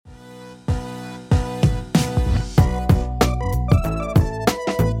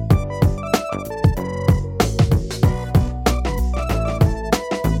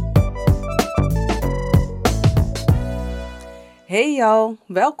Hey y'all,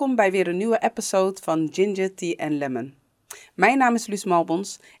 welkom bij weer een nieuwe episode van Ginger Tea and Lemon. Mijn naam is Luus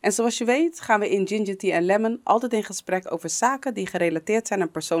Malbons en zoals je weet gaan we in Ginger Tea and Lemon altijd in gesprek over zaken die gerelateerd zijn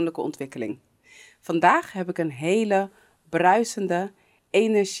aan persoonlijke ontwikkeling. Vandaag heb ik een hele bruisende,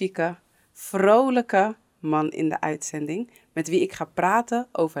 energieke, vrolijke man in de uitzending met wie ik ga praten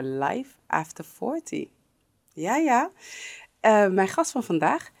over Life After 40. Ja. Mijn gast van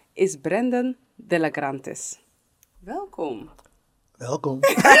vandaag is Brandon De La Grantis. Welkom. Welkom.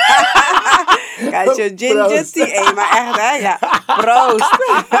 Kijk, je ginger tea, maar echt hè? Ja, proost.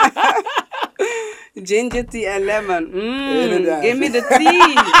 Ginger tea en lemon. Give me the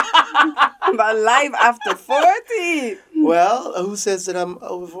tea. But life after 40. Well, who says that I'm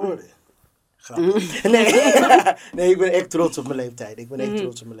over 40? Grappig. Nee, ik ben echt trots op mijn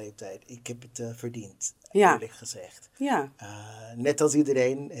leeftijd. Ik heb het verdiend, eerlijk gezegd. Ja. Net als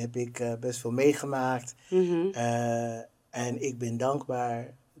iedereen heb ik best veel meegemaakt. En ik ben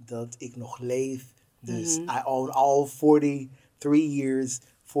dankbaar dat ik nog leef. Dus I own all 43 years,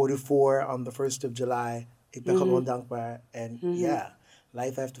 44 on the 1st of July. Ik ben gewoon dankbaar. En ja,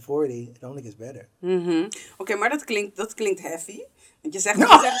 life after 40, it only gets better. Oké, maar dat klinkt heavy. Want je zegt,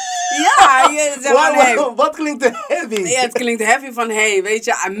 ja, je zegt van, hey. Wat klinkt er heavy? Ja, het klinkt heavy van, hey, weet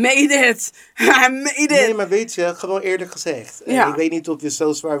je, I made it. I made it. Nee, maar weet je, gewoon eerlijk gezegd. Ja. Ik weet niet of je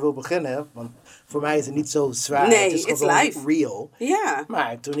zo zwaar wil beginnen, want voor mij is het niet zo zwaar. Nee, het is it's gewoon life. real. Ja.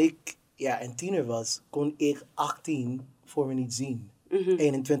 Maar toen ik een tiener was, kon ik 18 voor me niet zien.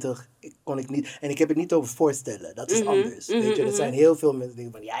 21 kon ik niet. En ik heb het niet over voorstellen. Dat is anders. Weet je, er zijn heel veel mensen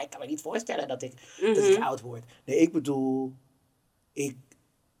die denken van, ik kan me niet voorstellen dat ik oud word. Nee, ik bedoel, ik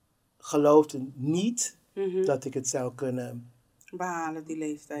geloofde niet dat ik het zou kunnen Behalen die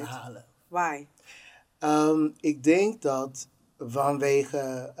leeftijd. Why? Ik denk dat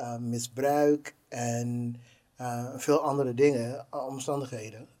vanwege misbruik en veel andere dingen,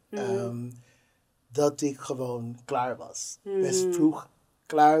 omstandigheden, dat ik gewoon klaar was. Best vroeg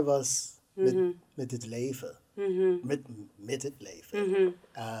klaar was met het leven. Met het leven.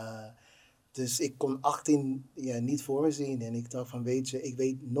 Dus ik kon 18 niet voor me zien. En ik dacht van, weet je, ik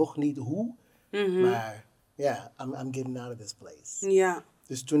weet nog niet hoe. Maar I'm getting out of this place. Ja.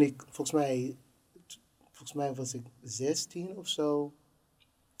 Dus toen ik, volgens mij was ik 16 of zo.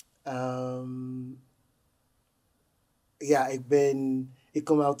 Ik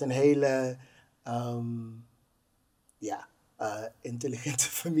kom uit een hele intelligente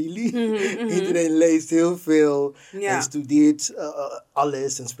familie. Iedereen leest heel veel en studeert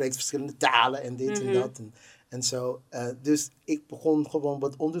alles en spreekt verschillende talen en dit en dat en zo. Dus ik begon gewoon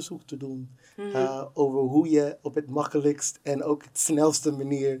wat onderzoek te doen over hoe je op het makkelijkst en ook het snelste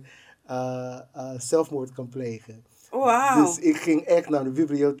manier zelfmoord kan plegen. Wow. Dus ik ging echt naar de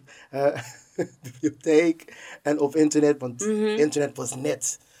bibliotheek en op internet, want internet was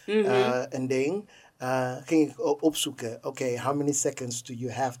net een ding. Ging ik opzoeken, how many seconds do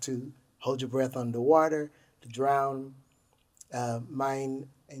you have to hold your breath underwater, to drown?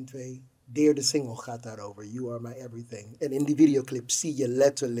 Mijn derde single gaat daarover, You Are My Everything. En in die videoclip zie je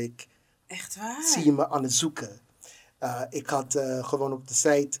letterlijk, echt waar? zie je me aan het zoeken. Ik had gewoon op de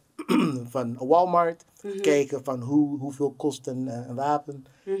site van Walmart gekeken van hoeveel kost een wapen.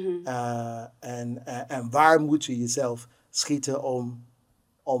 En waar moet je jezelf schieten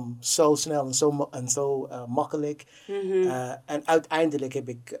om zo snel en zo makkelijk. En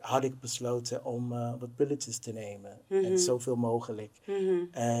uiteindelijk had ik besloten om wat pilletjes te nemen. En zoveel mogelijk.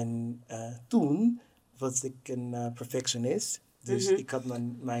 En toen was ik een perfectionist. Dus ik had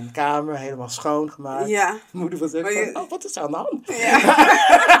mijn kamer helemaal schoongemaakt. Ja. Mijn moeder was echt van, wat is er aan de hand? Ja.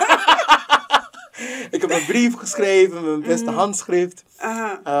 Ik heb een brief geschreven, mijn beste handschrift.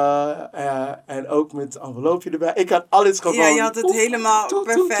 En ook met een enveloopje erbij. Ik had alles gewoon... Ja, je had het helemaal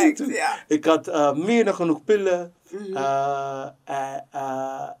perfect. Ja. Ik had meer dan genoeg pillen.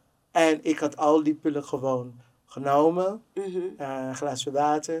 En ik had al die pillen gewoon genomen. Een glaasje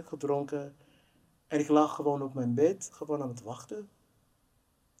water gedronken. En ik lag gewoon op mijn bed, gewoon aan het wachten.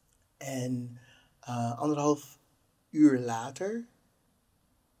 En 1,5 uur later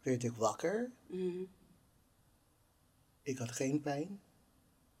werd ik wakker. Ik had geen pijn.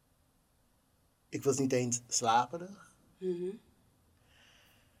 Ik was niet eens slaperig.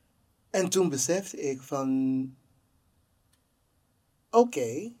 En toen besefte ik van,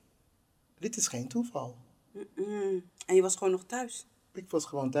 oké, dit is geen toeval. En je was gewoon nog thuis? Ik was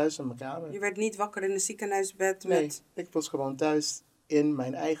gewoon thuis in mijn kamer. Je werd niet wakker in een ziekenhuisbed? Nee, ik was gewoon thuis in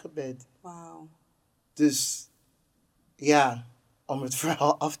mijn eigen bed. Wauw. Dus ja, om het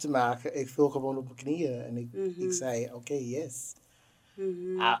verhaal af te maken, ik viel gewoon op mijn knieën. En ik zei, oké, yes.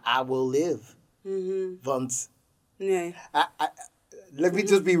 I will live. Want let me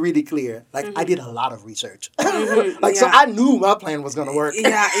just be really clear. Like, I did a lot of research. Ja. So I knew my plan was gonna work.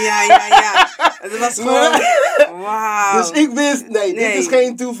 Ja. Het was gewoon... Wauw. Dus ik wist, nee, dit is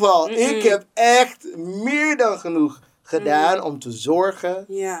geen toeval. Ik heb echt meer dan genoeg gedaan om te zorgen.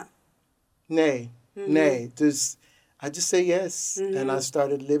 Ja. Nee. Dus I just say yes. And I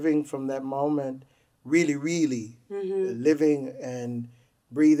started living from that moment. Really living and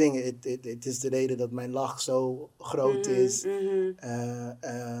breathing. Het is de reden dat mijn lach zo groot is.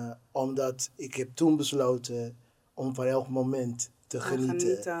 Omdat ik heb toen besloten om van elk moment te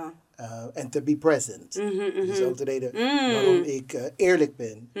genieten. En te be present. Dat is ook de reden waarom ik eerlijk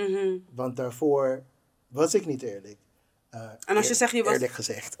ben. Want daarvoor was ik niet eerlijk. En als je zegt je was... Eerlijk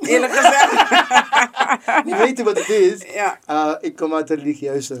gezegd. Eerlijk gezegd. Je weet wat het is. Ja. Ik kom uit een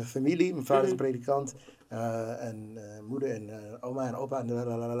religieuze familie. Mijn vader is een predikant. En moeder en oma en opa. En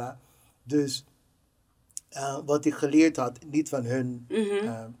lalalala. Dus wat ik geleerd had, niet van hun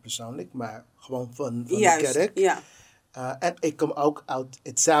persoonlijk, maar gewoon van de kerk. Ja. En ik kom ook uit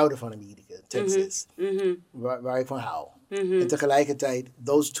het zuiden van Amerika, Texas, waar ik van hou. En tegelijkertijd,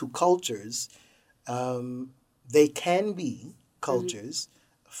 those two cultures, they can be cultures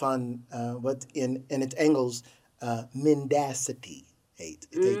van wat in het Engels mendacity heet.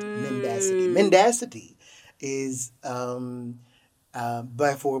 Het heet mendacity. Mendacity is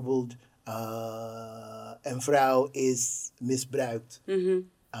bijvoorbeeld een vrouw is misbruikt.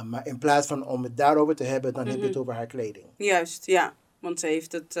 Maar in plaats van om het daarover te hebben, dan heb je het over haar kleding. Juist, ja. Want ze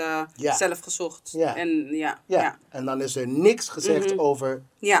heeft het zelf gezocht. Ja. En dan is er niks gezegd over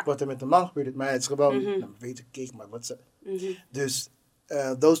wat er met de man gebeurt. Maar het is gewoon, weet ik, kijk maar wat ze... Dus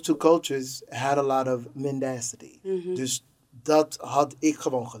those two cultures had a lot of mendacity. Dus dat had ik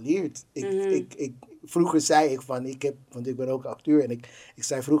gewoon geleerd. Vroeger zei ik want ik ben ook acteur. En ik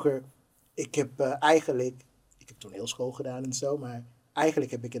zei vroeger, ik heb toneelschool gedaan en zo, maar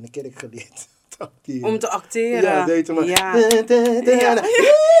eigenlijk heb ik in de kerk geleerd. Om te acteren. Ja, deed maar. Ja.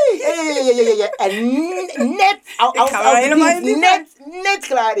 En net, als net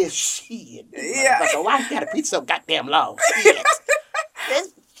klaar is. Shit. Why gotta be so goddamn long?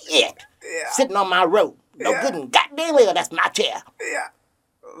 Shit. Sitting on my rope. No good and goddamn well, that's my chair. Ja.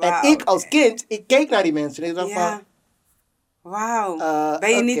 Wow. En ik als kind, ik keek naar die mensen en ik dacht van... Wauw.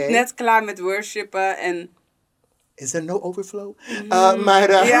 Ben je niet net klaar met worshipen en... Is er no overflow? Maar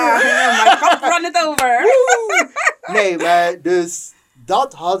kom, run it over. Nee, maar dus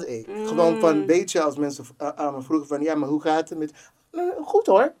dat had ik. Gewoon van een beetje als mensen aan me vroegen van... Ja, maar hoe gaat het met... Goed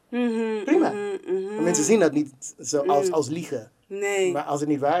hoor. Prima. Mensen zien dat niet zo als liegen. Nee. Maar als het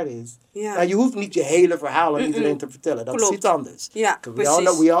niet waar is. Ja. Nou, je hoeft niet je hele verhaal aan iedereen te vertellen. Dat is iets anders. Ja, we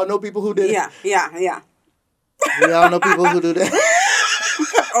all know people who did it. Ja. We all know people who do that.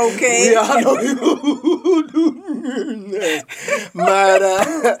 Oké. We all know people who do nee.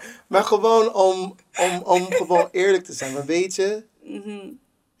 Maar gewoon om gewoon eerlijk te zijn. Maar weet je,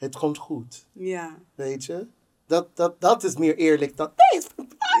 het komt goed. Ja. Weet je? Dat is meer eerlijk dan...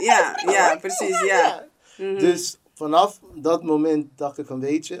 Ja, precies, ja. Dus vanaf dat moment dacht ik van,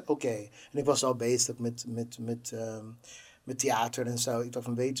 weet je, oké. En ik was al bezig met theater en zo. Ik dacht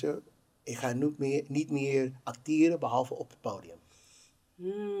van, weet je, ik ga niet meer acteren behalve op het podium.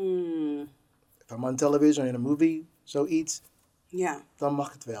 If I'm on television in een movie, zoiets, dan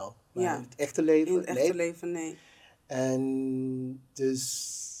mag het wel. Maar in het echte leven, nee. En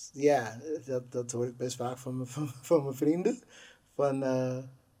dus, ja, dat hoor ik best vaak van mijn vrienden. Van,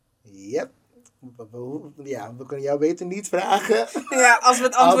 we kunnen jou beter niet vragen. Ja, als we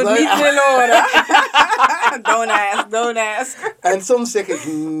het antwoord niet willen horen. Don't ask. En soms zeg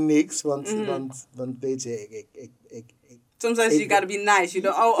ik niks, want weet je, Sometimes you gotta be nice. You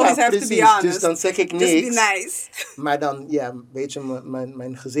don't always have to be honest. Dus dan zeg ik niks. Just be nice. Maar dan, weet je,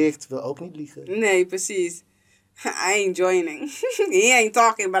 mijn gezicht wil ook niet liegen. Nee, precies. I ain't joining. He ain't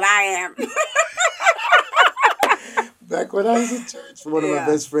talking, but I am. Back when I was in church, one of my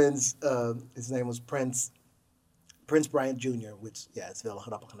best friends, his name was Prince Bryant Jr., which, is wel een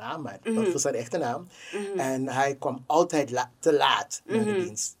grappige naam, maar dat was zijn echte naam. En hij kwam altijd te laat naar de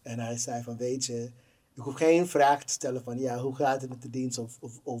dienst. En hij zei van, weet je, ik hoef geen vraag te stellen van, hoe gaat het met de dienst?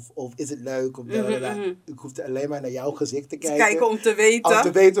 Of is het leuk? Of ik hoefde alleen maar naar jouw gezicht te kijken. Kijken om te weten. Om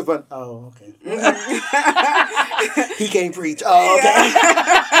te weten van, oh, oké. He can't preach. Oh, oké.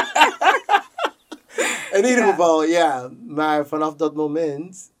 In ieder geval, maar vanaf dat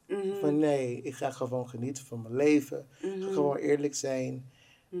moment van nee, ik ga gewoon genieten van mijn leven. Ik ga gewoon eerlijk zijn.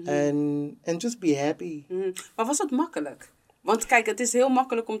 En just be happy. Maar was het makkelijk? Want kijk, het is heel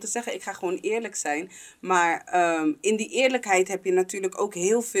makkelijk om te zeggen, ik ga gewoon eerlijk zijn. Maar in die eerlijkheid heb je natuurlijk ook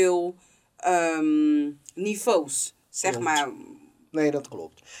heel veel niveaus. Zeg maar, Nee, dat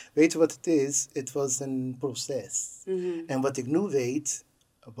klopt. Weet je wat het is? Het was een proces. En wat ik nu weet,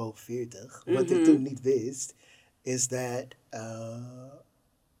 boven 40, wat ik toen niet wist, is dat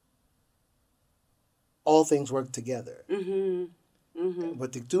all things work together.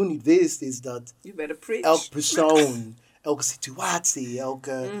 Wat ik toen niet wist, is dat You better preach. elk persoon, elke situatie,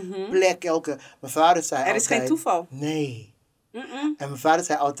 elke plek, Mijn vader zei altijd... Er is geen toeval. Nee. En mijn vader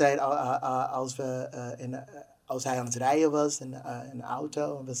zei altijd, als hij aan het rijden was in een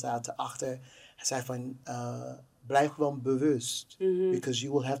auto en we zaten achter, hij zei van, blijf gewoon bewust, because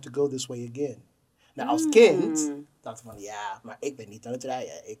you will have to go this way again. Nou, als kind dacht ik van, ja, maar ik ben niet aan het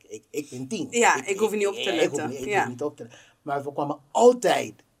rijden. Ik ben 10. Ja, ik hoef niet op te letten. Ik hoef niet op te letten. Maar we kwamen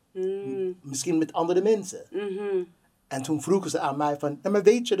altijd, misschien met andere mensen. En toen vroegen ze aan mij van, maar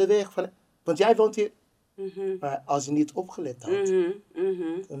weet je de weg van, want jij woont hier. Maar als je niet opgelet had,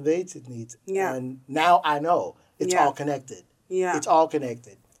 dan weet je het niet. En now I know. It's all connected. Ja. It's all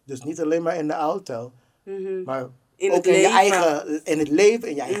connected. Dus niet alleen maar in de auto, maar In ook het in leven. je eigen, in het leven,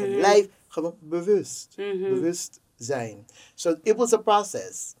 in je eigen lijf. Gewoon bewust. Bewust zijn. So it was a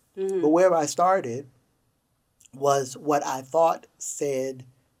process. But where I started was what I thought, said,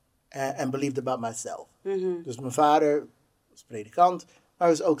 and believed about myself. Dus mijn vader was predikant, maar hij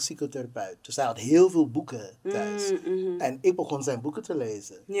was ook psychotherapeut. Dus hij had heel veel boeken thuis. En ik begon zijn boeken te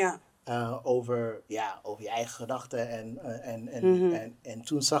lezen. Ja. Over je eigen gedachten. En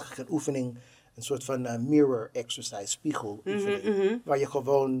toen zag ik een oefening, een soort van mirror exercise, spiegeloefening. Waar je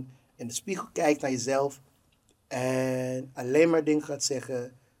gewoon in de spiegel kijkt naar jezelf en alleen maar dingen gaat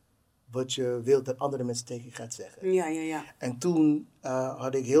zeggen wat je wilt dat andere mensen tegen je gaat zeggen. Ja. En toen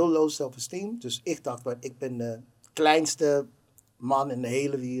had ik heel low self-esteem. Dus ik dacht, ik ben de kleinste man in de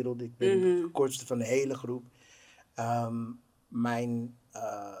hele wereld. Ik ben de kortste van de hele groep. Mijn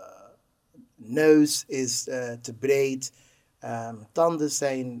neus is te breed. Mijn tanden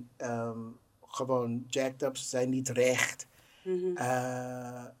zijn gewoon jacked up. Ze zijn niet recht.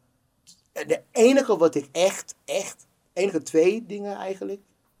 De enige wat ik enige 2 dingen eigenlijk,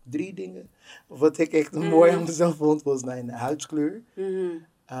 3 dingen, wat ik echt mooi aan mezelf vond, was mijn huidskleur.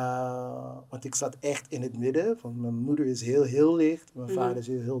 Want ik zat echt in het midden, want mijn moeder is heel, heel licht, mijn vader is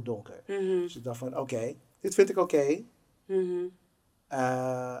heel, heel donker. Dus ik dacht van, oké, dit vind ik oké.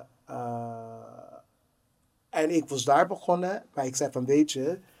 En ik was daar begonnen, maar ik zei van, weet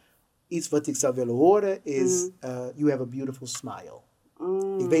je, iets wat ik zou willen horen is, you have a beautiful smile.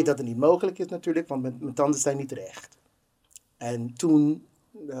 Ik weet dat het niet mogelijk is natuurlijk, want mijn tanden zijn niet recht. En toen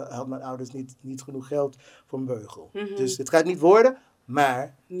hadden mijn ouders niet genoeg geld voor een beugel. Dus het gaat niet worden,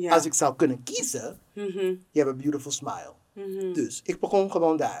 maar als ik zou kunnen kiezen, you have a beautiful smile. Dus ik begon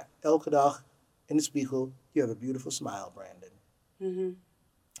gewoon daar, elke dag in de spiegel, you have a beautiful smile, Brandon. En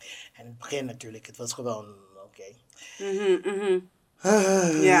in het begin natuurlijk, het was gewoon, oké.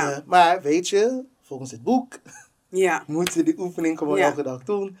 Maar weet je, volgens het boek... moet je die oefening gewoon elke dag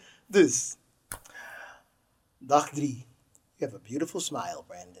doen. Dus, dag 3. You have a beautiful smile,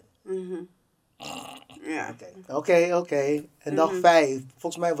 Brandon. Oké. En dag 5,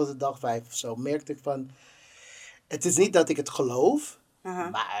 volgens mij was het dag 5 of zo, merkte ik van... Het is niet dat ik het geloof,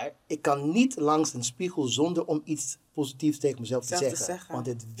 maar ik kan niet langs een spiegel zonder om iets positiefs tegen mezelf te zeggen. Want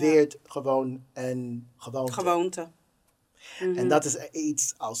het werd gewoon een gewoonte. En dat is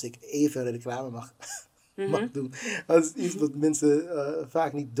iets, als ik even reclame mag doen. Dat is iets wat mensen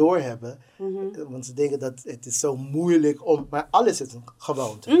vaak niet doorhebben. Want ze denken dat het is zo moeilijk om... Maar alles is een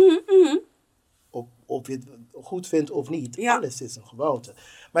gewoonte. Of je het goed vindt of niet. Alles is een gewoonte.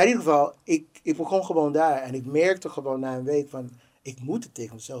 Maar in ieder geval, ik begon gewoon daar. En ik merkte gewoon na een week van... Ik moet het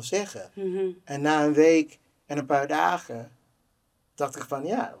tegen mezelf zeggen. En na een week en een paar dagen... dacht ik van,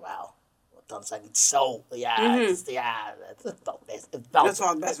 ja, wauw. Dan zijn niet zo... Dat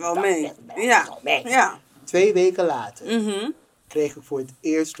valt best wel mee. Ja. 2 weken later kreeg ik voor het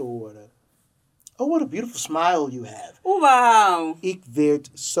eerst te horen... Oh, what a beautiful smile you have. Oh, wauw. Ik werd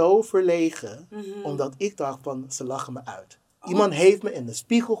zo verlegen, omdat ik dacht van, ze lachen me uit. Iemand heeft me in de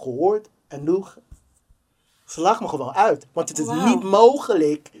spiegel gehoord en nu... Ze lachen me gewoon uit. Want het is niet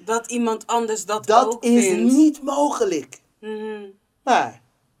mogelijk... Dat iemand anders dat ook is vindt. niet mogelijk. Maar...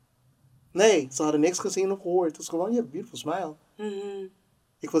 Nee, ze hadden niks gezien of gehoord. Het was gewoon, yeah, beautiful smile.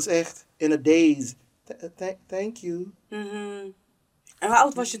 Ik was echt in a daze. Thank you. En hoe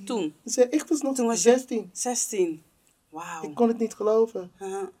oud was je toen? Ik was nog 16. 16. Wauw. Ik kon het niet geloven.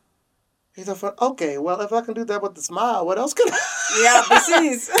 Ik dacht van, oké, well, if I can do that with a smile, what else can I? Ja,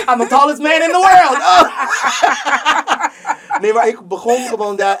 precies. I'm the tallest man in the world. Oh. Nee, maar ik begon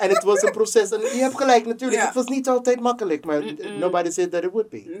gewoon daar en het was een proces. En je hebt gelijk, natuurlijk. Ja. Het was niet altijd makkelijk, maar nobody said that it would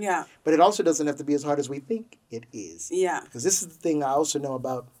be. Ja. But it also doesn't have to be as hard as we think it is. Ja. Because this is the thing I also know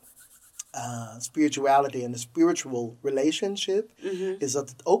about spirituality and the spiritual relationship. Is dat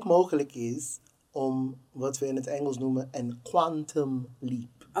het ook mogelijk is om wat we in het Engels noemen een quantum leap.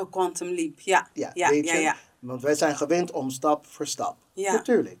 Oh, quantum leap. Ja. Ja, Ja, weet je? ja. Want wij zijn gewend om stap voor stap. Ja.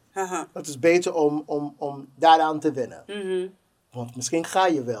 Natuurlijk. Haha. Het is beter om daaraan te wennen. Want misschien ga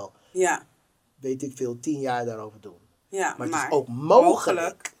je wel, Ja. weet ik veel, 10 jaar daarover doen. Ja, Maar het is ook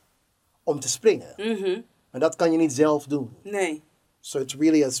mogelijk om te springen. Maar dat kan je niet zelf doen. Nee. So it's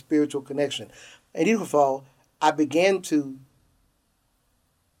really a spiritual connection. In ieder geval, I began to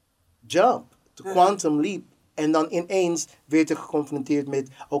jump, to quantum leap. En dan ineens werd ik geconfronteerd met,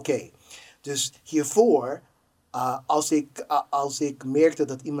 oké, dus hiervoor, als ik merkte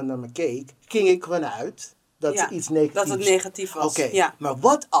dat iemand naar me keek, ging ik vanuit dat Ja, er iets negatiefs... dat het negatief was. Oké, Ja. maar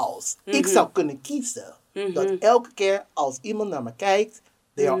wat als ik zou kunnen kiezen dat elke keer als iemand naar me kijkt,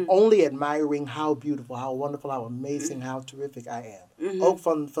 they are only admiring how beautiful, how wonderful, how amazing, how terrific I am. Ook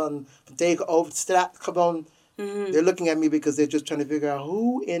van tegenover de straat, gewoon... They're looking at me because they're just trying to figure out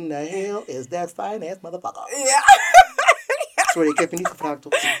who in the hell is that fine ass motherfucker. Ja. Sorry, ik heb je niet gevraagd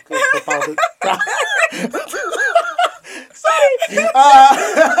of ik bepaalde...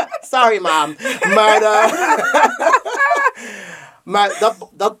 Sorry, mom. Maar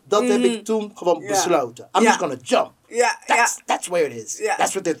dat heb ik toen gewoon besloten. I'm just gonna jump. Ja. That's where it is. Ja.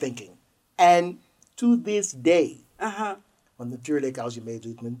 That's what they're thinking. And to this day... Aha. Want natuurlijk, als je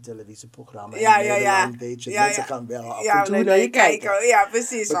meedoet met een televisieprogramma Ja, in ja, Nederland, ja. weet je, Ja, mensen ja. gaan wel af Ja, en toe naar je kijken. Ja,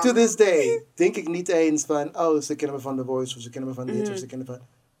 precies. But to this day, denk ik niet eens van, oh, ze kennen me van The Voice, of ze kennen me van dit, of ze kennen me van...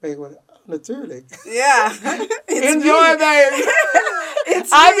 Weet je wat? Natuurlijk. Ja. Enjoy, baby.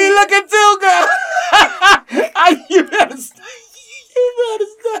 I be looking too good. You better stop. You better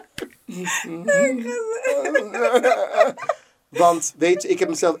stop. Want, weet je, ik heb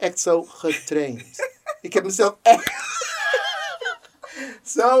mezelf echt zo getraind. Ik heb mezelf echt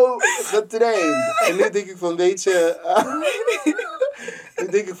zo getraind. En nu denk ik van, weet je... nu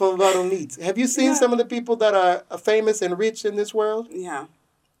denk ik van, waarom niet? Have you seen some of the people that are famous and rich in this world?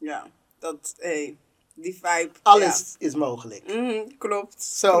 Ja. Dat, die vibe. Alles is mogelijk. Klopt.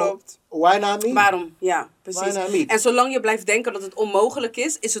 So, Klopt. why not me? Waarom? Ja, precies. Why not me? En zolang je blijft denken dat het onmogelijk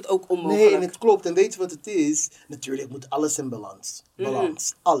is het ook onmogelijk. Nee, en het klopt. En weet je wat het is? Natuurlijk moet alles in balans.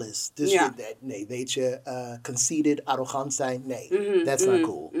 Balans. Alles. Dus nee, weet je, conceited, arrogant zijn, nee. That's not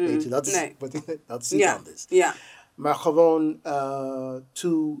cool. Weet je, dat is, dat is niet anders. Ja. Maar gewoon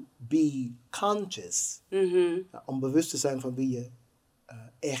to be conscious. Om bewust te zijn van wie je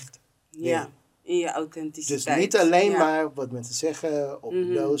echt bent. Ja, in je authenticiteit. Dus niet alleen maar wat mensen zeggen op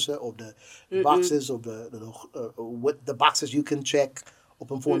de dozen, op de boxes, op de boxes you can check op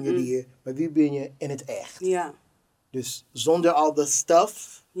een formulier. Maar wie ben je in het echt? Ja. Dus zonder al de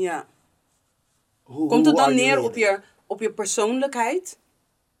stuff. Ja. Komt het dan neer op je persoonlijkheid?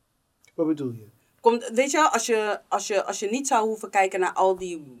 Wat bedoel je? Weet je, als je niet zou hoeven kijken naar al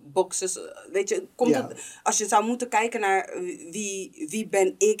die boxes, weet je, als je zou moeten kijken naar wie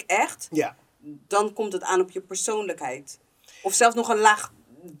ben ik echt, dan komt het aan op je persoonlijkheid. Of zelfs nog een laag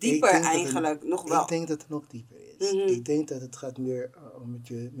dieper eigenlijk, nog wel. Ik denk dat het nog dieper is. Ik denk dat het gaat meer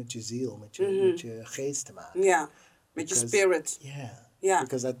met je ziel, met je geest te maken. Ja, met je spirit. Yeah.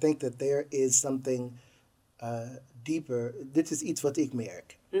 Because I think that there is something deeper. Dit is iets wat ik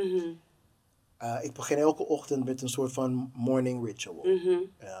merk. Ik begin elke ochtend met een soort van morning ritual.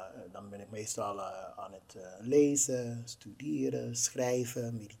 Dan ben ik meestal aan het lezen, studeren,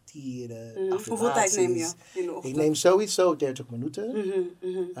 schrijven, mediteren. Hoeveel tijd neem je in de ochtend? Ik neem sowieso 30 minuten.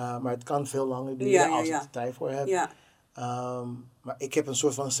 Maar het kan veel langer duren als ik er tijd voor heb. Ja. Maar ik heb een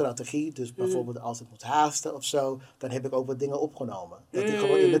soort van strategie. Dus bijvoorbeeld als ik moet haasten of zo, dan heb ik ook wat dingen opgenomen. Dat ik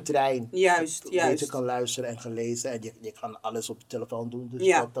gewoon in de trein Juist. kan luisteren en gaan lezen. En je kan alles op je telefoon doen.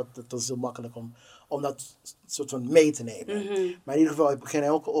 Dus dat is heel makkelijk om dat soort van mee te nemen. Maar in ieder geval, ik begin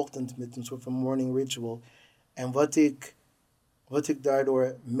elke ochtend met een soort van morning ritual. En wat ik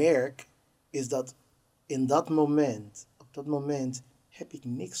daardoor merk, is dat op dat moment heb ik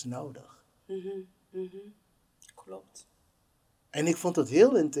niks nodig. Klopt. En ik vond het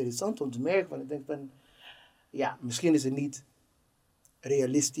heel interessant om te merken. Want ik denk van, ja, misschien is het niet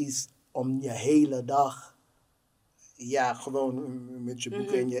realistisch om je hele dag, gewoon met je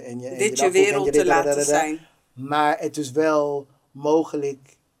boeken en je dit je wereld te laten zijn. Maar het is wel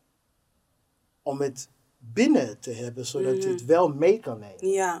mogelijk om het binnen te hebben, zodat je het wel mee kan nemen.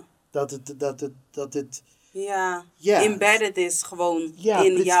 Ja. Dat het embedded is gewoon in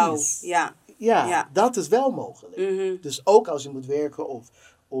precies. jou. Ja. Ja, dat is wel mogelijk. Dus ook als je moet werken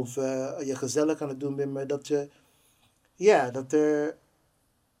of je gezellig aan het doen bent, maar dat je,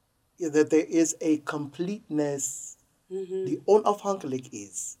 dat er is een completeness die onafhankelijk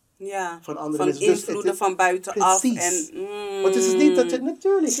is van andere van mensen. invloeden Dus van buitenaf. precies. En, Want het is niet dat je,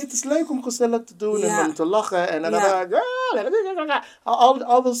 natuurlijk, het is leuk om gezellig te doen en om te lachen en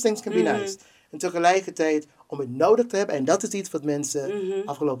all those things can be nice. En tegelijkertijd om het nodig te hebben, en dat is iets wat mensen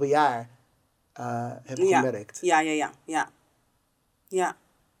afgelopen jaar hebben gemerkt. Ja,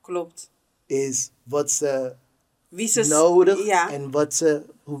 klopt. Is wat ze Wie ze nodig en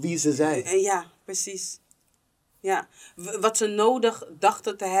wie ze zijn. Ja, precies. Ja, wat ze nodig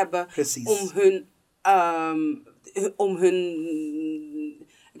dachten te hebben Precies. om hun,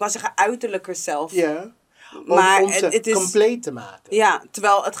 ik wou zeggen uiterlijker zelf. Ja, maar om ze het is compleet te maken. Ja,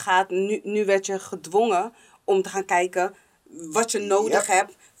 terwijl het gaat, nu werd je gedwongen om te gaan kijken wat je nodig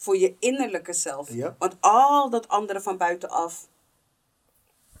hebt voor je innerlijke zelf. Yep. Want al dat andere van buitenaf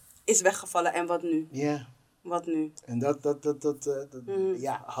is weggevallen. En wat nu? Ja. Wat nu? En dat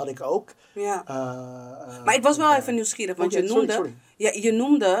had ik ook. Ja. Maar ik was wel even nieuwsgierig, want je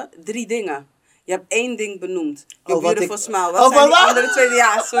noemde 3 dingen. Je hebt 1 ding benoemd. Your beautiful smile. Wat zijn die andere 2?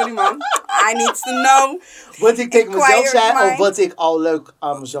 Ja, sorry man. I need to know. Wat ik tegen mezelf zei of wat ik al leuk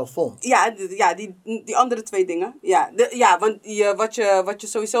aan mezelf vond. Ja, die andere 2 dingen. Want wat je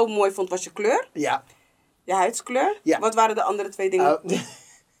sowieso mooi vond was je kleur. Ja. Je huidskleur. Ja. Wat waren de andere 2 dingen?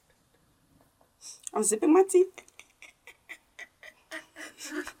 I'm zipping my tea.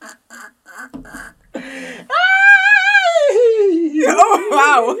 Oh,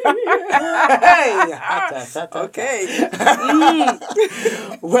 wauw. Hey. Oké.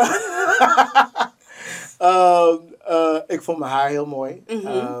 Ik vond mijn haar heel mooi.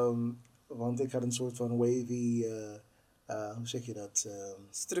 Want ik had een soort van wavy, hoe zeg je dat?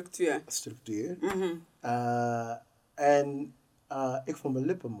 Structuur. En ik vond mijn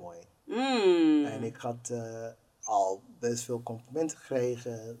lippen mooi. En ik had al best veel complimenten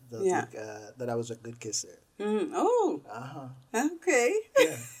gekregen dat I was a good kisser. Oh. Oké.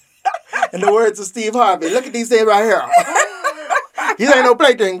 Yeah. In the words of Steve Harvey, look at these things right here. These ain't no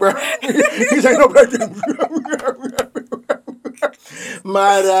plaything, bro. These ain't no plaything.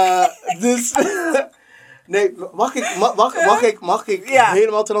 Maar, dus... Nee, mag ik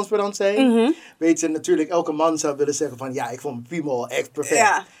helemaal transparant zijn? Weet je, natuurlijk, elke man zou willen zeggen van... Ja, ik vond mijn piemel echt perfect.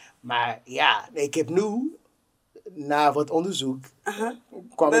 Ja. Maar ja, ik heb nu, na wat onderzoek...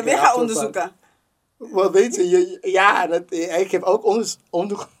 kwam ik gaan onderzoeken? Wel, weet je, ik heb ook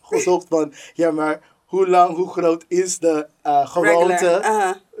onderzocht van... Ja, maar hoe groot is de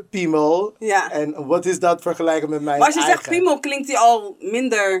gewoonte piemel? Ja. En wat is dat vergelijken met mijn eigen? Maar als je zegt piemel, klinkt die al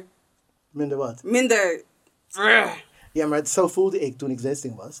minder... Minder wat? Minder... Ja, maar zo voelde ik toen ik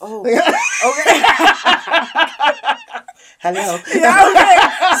 16 was. Oh, oké. Hello. Ja, oké.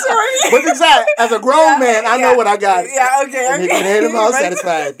 Sorry. Wat ik zei, as a grown man, I know what I got. Ja, oké. En ik ben helemaal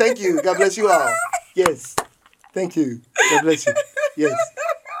satisfied. Thank you. God bless you all. Yes. Thank you. God bless you. Yes.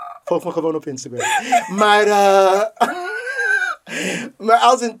 Volg me gewoon op Instagram. Maar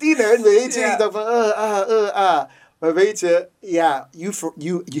als een tiener, weet je, ik dacht van, Maar weet je,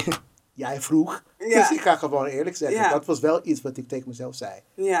 jij vroeg. Dus ik ga gewoon eerlijk zeggen. Dat was wel iets wat ik tegen mezelf zei.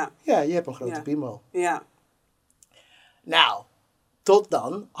 Ja, je hebt een grote piemel. Ja. Nou, tot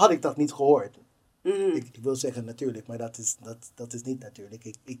dan had ik dat niet gehoord. Ik wil zeggen natuurlijk, maar dat is niet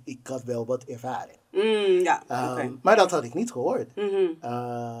natuurlijk. Ik had wel wat ervaring. Maar dat had ik niet gehoord.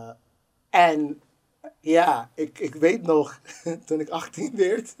 En ja, ik weet nog, toen ik 18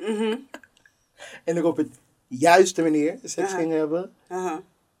 werd... en ik op het juiste manier seks ging hebben...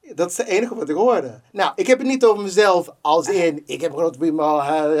 Dat is het enige wat ik hoorde. Nou, ik heb het niet over mezelf als in... Ik heb een grote piemel,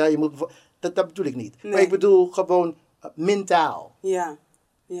 je moet... Dat bedoel ik niet. Nee. Maar ik bedoel gewoon mentaal. Ja.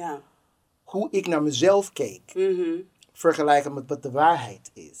 Hoe ik naar mezelf keek. Vergelijken met wat de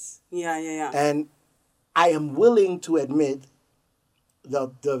waarheid is. Ja. En I am willing to admit...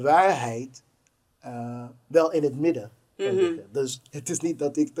 dat de waarheid wel in het midden kan liggen. Dus het is niet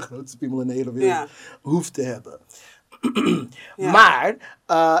dat ik de grootste piemel in de hele wereld hoef te hebben. Maar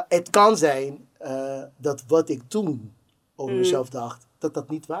het kan zijn dat wat ik toen over mezelf dacht, dat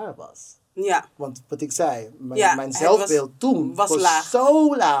niet waar was. Ja. Want wat ik zei, mijn zelfbeeld toen was laag.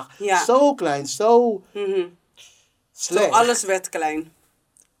 Zo laag, zo klein, zo slecht. Zo alles werd klein.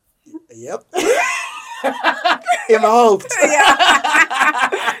 Yep. In mijn hoofd. Ja.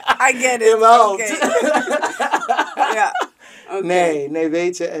 I get it. In mijn hoofd. Ja. Okay. Nee,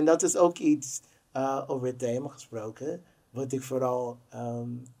 weet je, en dat is ook iets over het thema gesproken. Wat ik vooral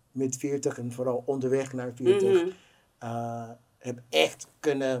met 40 en vooral onderweg naar 40 heb echt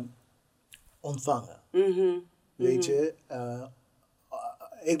kunnen ontvangen. Mhm. Weet je,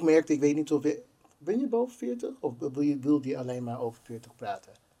 ik merkte, ik weet niet of je... Ben je boven 40? Of wil je alleen maar over 40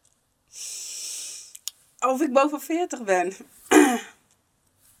 praten? Of ik boven 40 ben.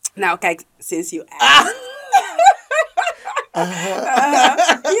 Nou, kijk, sinds je...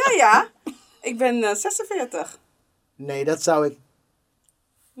 Ja. Ik ben 46. Nee, dat zou ik...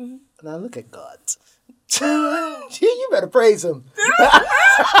 Now look at God. You better praise him.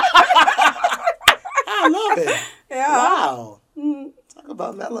 I love it. Ja. Wow. Talk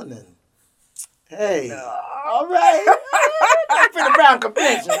about melanin. Hey. All right. Time for the brown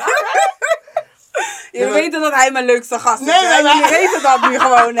complexion. All right. Jullie weten dat hij mijn leukste gast is. Nee, hè? nee. Jullie weten dat nu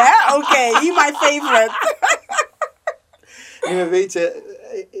gewoon, hè? Oké, he my favorite. Nee, maar weet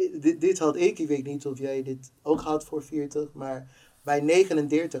je, dit had ik weet niet of jij dit ook had voor 40, maar bij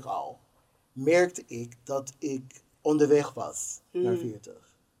 39 al merkte ik dat ik onderweg was naar 40.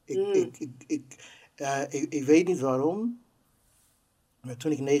 Ik weet niet waarom, maar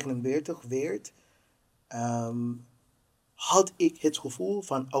toen ik 49 werd, had ik het gevoel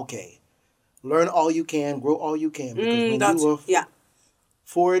van, oké, learn all you can, grow all you can. Because when you were Ja.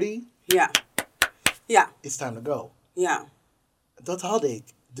 40, Ja. it's time to go. Ja. Dat had ik.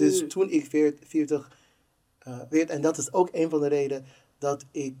 Dus toen ik 40 werd, en dat is ook een van de redenen dat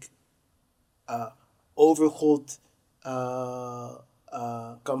ik over God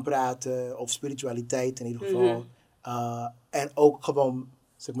kan praten, of spiritualiteit in ieder geval. En ook gewoon,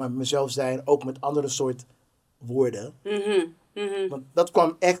 zeg maar, mezelf zijn, ook met andere soort woorden. Want dat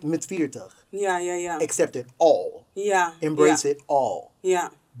kwam echt met 40. Ja. Accept it all. Ja. Embrace it all.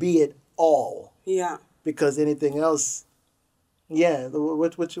 Ja. Be it all. Ja. Because anything else, yeah,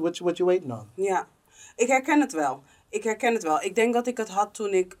 what you waiting on? Ja. Ik herken het wel. Ik denk dat ik het had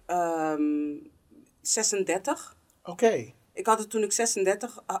toen ik 36. Oké. Ik had het toen ik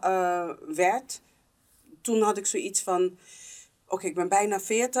 36 werd. Toen had ik zoiets van... Oké, ik ben bijna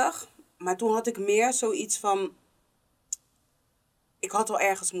 40. Maar toen had ik meer zoiets van... Ik had wel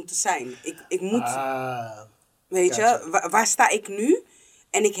ergens moeten zijn. Ik moet... weet je, gotcha. waar sta ik nu?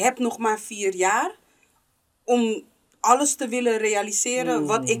 En ik heb nog maar 4 jaar... om alles te willen realiseren...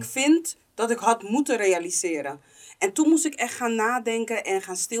 wat ik vind dat ik had moeten realiseren. En toen moest ik echt gaan nadenken... en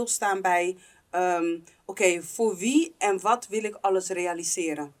gaan stilstaan bij... Oké, voor wie en wat wil ik alles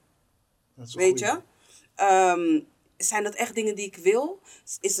realiseren? Weet je? Zijn dat echt dingen die ik wil?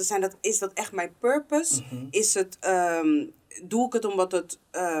 Is dat echt mijn purpose? Is het, doe ik het omdat het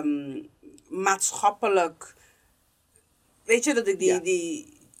maatschappelijk... Weet je, dat ik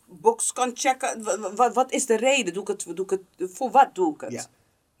die box kan checken? Wat is de reden? Doe ik het, voor wat doe ik het? Ja.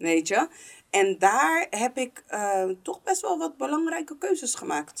 Weet je? En daar heb ik toch best wel wat belangrijke keuzes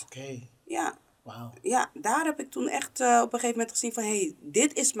gemaakt. Oké. Ja. Wauw. Ja, daar heb ik toen echt op een gegeven moment gezien van... Hey,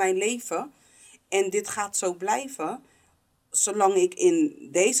 dit is mijn leven en dit gaat zo blijven... zolang ik in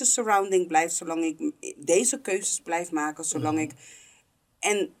deze surrounding blijf... zolang ik deze keuzes blijf maken... zolang ik...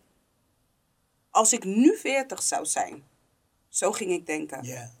 En als ik nu 40 zou zijn... zo ging ik denken...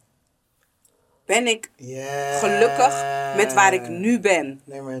 Ja. Ben ik Yeah. gelukkig met waar ik nu ben?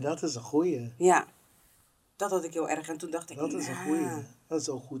 Nee, maar dat is een goeie. Ja, dat had ik heel erg. En toen dacht ik... Dat is een goeie. Dat is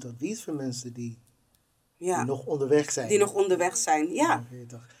ook goed advies voor mensen die nog onderweg zijn. Die nog onderweg zijn, ja.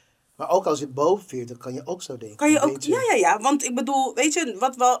 40. Maar ook als je boven 40 kan je ook zo denken. Kan je ook, weet je? ja. Want ik bedoel, weet je,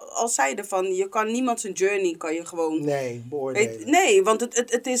 wat we al zeiden van... Je kan niemand zijn journey, kan je gewoon... Nee, beoordelen. Nee, want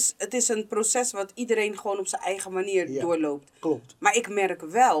het is een proces wat iedereen gewoon op zijn eigen manier doorloopt. Klopt. Maar ik merk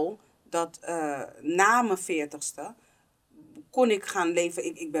wel dat na mijn 40ste kon ik gaan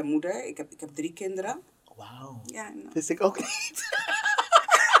leven... Ik ben moeder, ik heb 3 kinderen. Wauw. Ja, nou. Wist ik ook niet.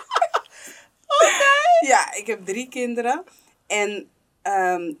 Ja, ik heb 3 kinderen. En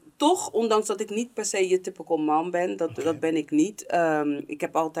toch, ondanks dat ik niet per se je typical mom ben, dat ben ik niet. Ik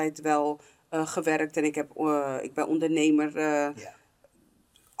heb altijd wel gewerkt en ik ben ondernemer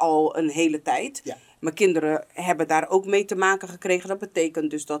al een hele tijd. Ja. Mijn kinderen hebben daar ook mee te maken gekregen. Dat betekent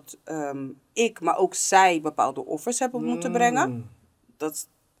dus dat ik, maar ook zij bepaalde offers hebben moeten brengen. Dat is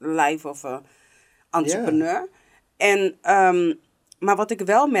life of a entrepreneur. En... maar wat ik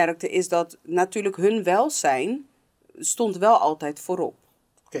wel merkte is dat natuurlijk hun welzijn stond wel altijd voorop.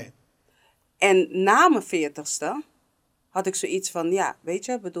 Oké. En na mijn 40ste had ik zoiets van, ja, weet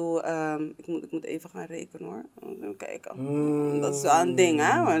je, ik bedoel, ik moet even gaan rekenen hoor. Even kijken. Dat is wel een ding,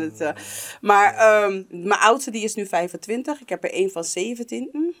 hè. Maar mijn oudste die is nu 25. Ik heb er een van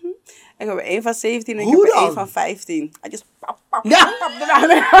 17. Ik heb er een van 17 en ik heb er een van 15. I just pap.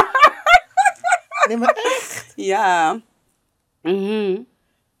 Nee, maar echt. Ja.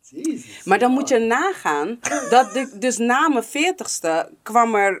 Jezus. Maar dan moet je nagaan dat dus na mijn 40ste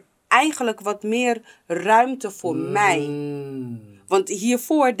kwam er eigenlijk wat meer ruimte voor mij. Want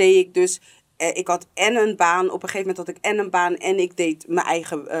hiervoor deed ik dus... ik had en een baan. Op een gegeven moment had ik en een baan. En ik deed mijn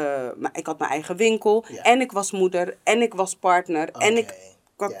eigen... ik had mijn eigen winkel. Ja. En ik was moeder. En ik was partner. En ik...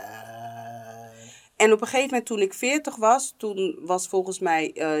 En op een gegeven moment toen ik 40 was, toen was volgens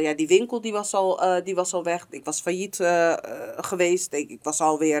mij, die winkel die was al weg. Ik was failliet geweest. Ik was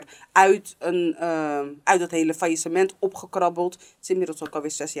alweer uit dat hele faillissement opgekrabbeld. Het is inmiddels ook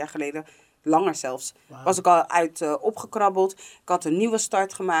alweer 6 jaar geleden, langer zelfs. Wow. Was ik al uit opgekrabbeld. Ik had een nieuwe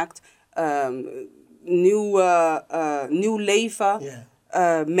start gemaakt. Nieuw leven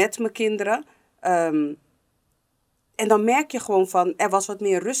met mijn kinderen. En dan merk je gewoon van, er was wat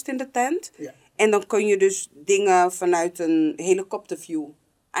meer rust in de tent. Ja. En dan kun je dus dingen vanuit een helikopterview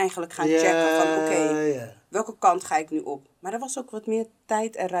eigenlijk gaan checken van welke kant ga ik nu op? Maar er was ook wat meer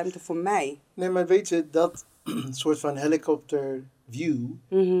tijd en ruimte voor mij. Nee, maar weet je, dat soort van helikopter view,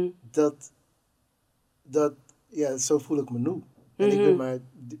 zo voel ik me nu. En ik ben maar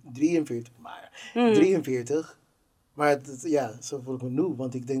 43, maar zo voel ik me nu,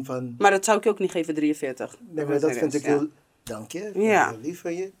 want ik denk van... Maar dat zou ik je ook niet geven, 43. Nee, maar dat vind ik heel... Dank je, heel lief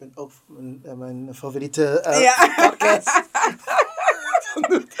van je. Ik ben ook mijn favoriete podcast.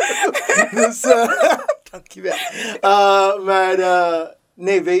 Dus, dankjewel.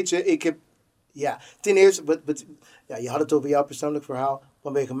 Nee, weet je, ik heb... Ja, ten eerste, je had het over jouw persoonlijk verhaal.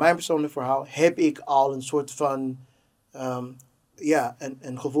 Vanwege mijn persoonlijk verhaal heb ik al een soort van...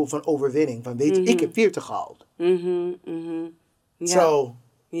 een gevoel van overwinning. Van weet je, ik heb 40 gehaald. Ja,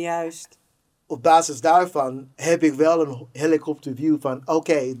 juist. Op basis daarvan heb ik wel een helikopterview van...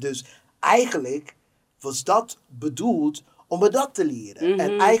 Oké, dus eigenlijk was dat bedoeld om me dat te leren.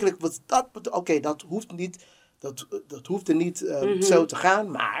 En eigenlijk was dat bedoeld... Oké, dat hoeft niet... Dat hoefde niet zo te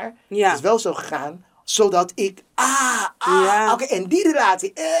gaan, maar het is wel zo gegaan... Zodat ik... Oké, en die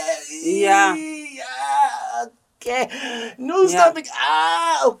relatie... Oké, nu snap ik...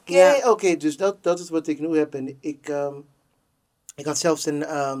 Oké, dus dat is wat ik nu heb. En ik had zelfs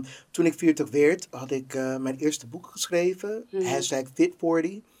toen ik 40 werd, had ik mijn eerste boek geschreven.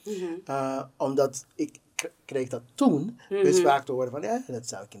 #Fit40. Omdat ik kreeg dat toen best vaak te horen van... dat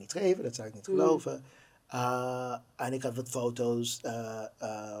zou ik je niet geven, dat zou ik niet geloven. En ik had wat foto's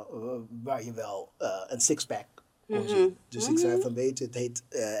waar je wel een sixpack kon zien. Dus ik zei van, weet je, het heet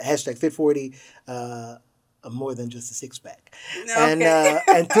 #Fit40... more than just a six-pack.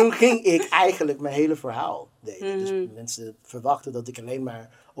 En toen ging ik eigenlijk mijn hele verhaal delen. Dus mensen verwachten dat ik alleen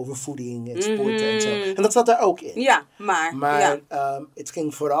maar over voeding en sporten en zo. En dat zat er ook in. Ja, maar het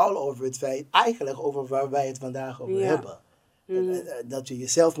ging vooral over het feit, eigenlijk over waar wij het vandaag over hebben. Dat je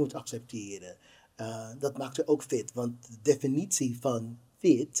jezelf moet accepteren. Dat maakt je ook fit. Want de definitie van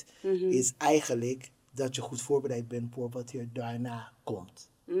fit is eigenlijk dat je goed voorbereid bent voor wat hier daarna komt.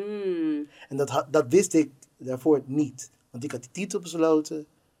 En dat wist ik daarvoor niet. Want ik had die titel besloten.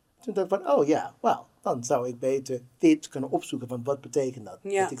 Toen dacht ik van, dan zou ik beter fit kunnen opzoeken. Want wat betekent dat?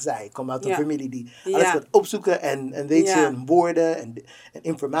 Wat ik zei, ik kom uit een familie die alles gaat opzoeken. En weet je, woorden en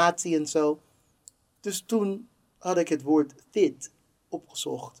informatie en zo. Dus toen had ik het woord fit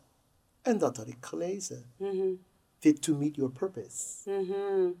opgezocht. En dat had ik gelezen. Fit to meet your purpose.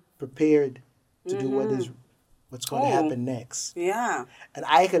 Prepared to do what's going to happen next. Ja. En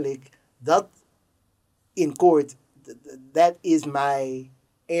eigenlijk, dat in kort, that is my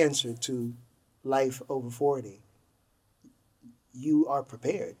answer to life over 40. You are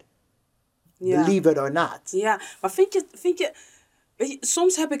prepared. Ja. Believe it or not. Ja, maar vind je, weet je,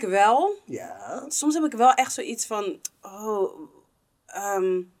 soms heb ik wel echt zoiets van,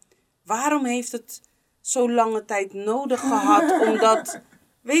 waarom heeft het zo lange tijd nodig gehad om dat,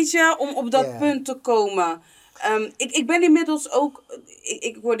 weet je, om op dat punt te komen? Ik ben inmiddels ook,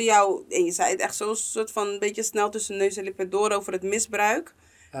 ik hoorde jou, en je zei het echt zo'n soort van, een beetje snel tussen neus en lippen door over het misbruik.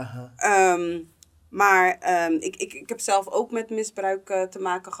 Maar ik heb zelf ook met misbruik te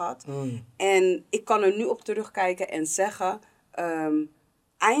maken gehad. En ik kan er nu op terugkijken en zeggen,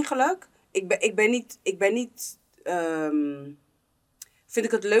 eigenlijk, vind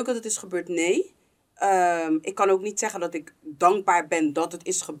ik het leuk dat het is gebeurd? Nee. Ik kan ook niet zeggen dat ik dankbaar ben dat het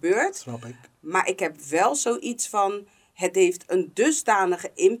is gebeurd. Snap ik. Maar ik heb wel zoiets van, het heeft een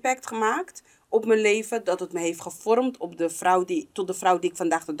dusdanige impact gemaakt op mijn leven, dat het me heeft gevormd tot de vrouw die ik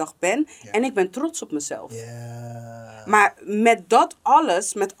vandaag de dag ben. Ja. En ik ben trots op mezelf. Ja. Maar met dat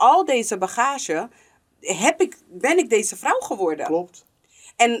alles, met al deze bagage, ben ik deze vrouw geworden. Klopt.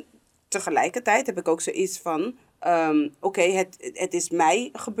 En tegelijkertijd heb ik ook zoiets van, het is mij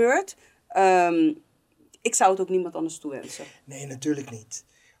gebeurd. Ik zou het ook niemand anders toewensen. Nee, natuurlijk niet.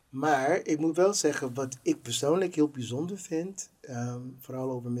 Maar ik moet wel zeggen, wat ik persoonlijk heel bijzonder vind,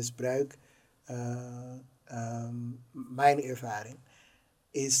 vooral over misbruik, mijn ervaring,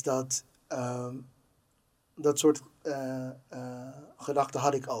 is dat dat soort gedachten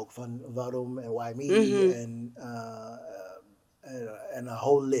had ik ook. Van waarom en why me en a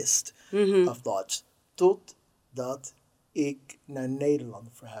whole list of thoughts. Totdat ik naar Nederland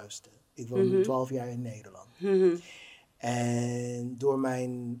verhuisde. Ik woon nu 12 jaar in Nederland. En door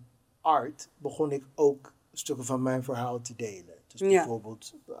mijn art begon ik ook stukken van mijn verhaal te delen. Dus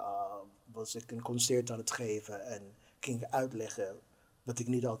bijvoorbeeld was ik een concert aan het geven en ging uitleggen, wat ik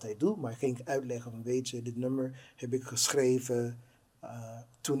niet altijd doe, maar ging ik uitleggen van, weet je, dit nummer heb ik geschreven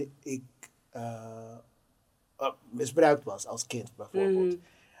toen ik misbruikt was als kind bijvoorbeeld.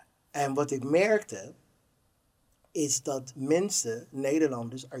 En wat ik merkte is dat mensen,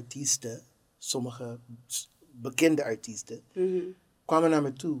 Nederlanders, artiesten, sommige bekende artiesten, kwamen naar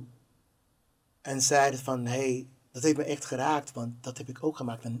me toe en zeiden van, hey, dat heeft me echt geraakt, want dat heb ik ook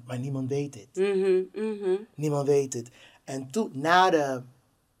gemaakt, maar niemand weet het. Niemand weet het. En toen, na de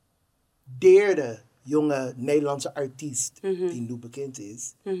derde jonge Nederlandse artiest, die nu bekend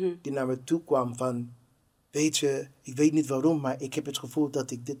is, die naar me toe kwam van, weet je, ik weet niet waarom, maar ik heb het gevoel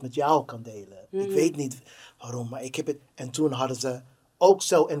dat ik dit met jou kan delen. Ik weet niet waarom, maar ik heb het. En toen hadden ze ook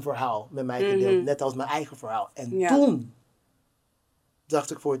zo een verhaal met mij gedeeld, net als mijn eigen verhaal. En toen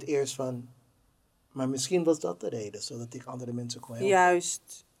dacht ik voor het eerst van, maar misschien was dat de reden, zodat ik andere mensen kon helpen.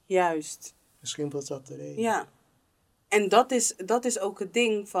 Juist. Misschien was dat de reden. Ja. En dat is ook het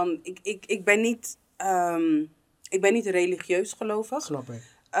ding van, ik ben niet religieus gelovig. Snap ik.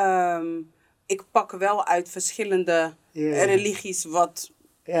 Ik pak wel uit verschillende religies wat,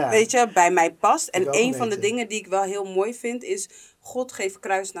 weet je, bij mij past. En een van de dingen die ik wel heel mooi vind is, God geeft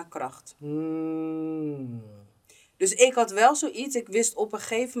kruis naar kracht. Dus ik had wel zoiets, ik wist op een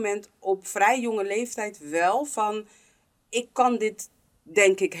gegeven moment op vrij jonge leeftijd wel van, ik kan dit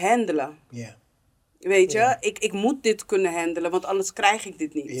denk ik handelen. Weet je, ik moet dit kunnen handelen, want anders krijg ik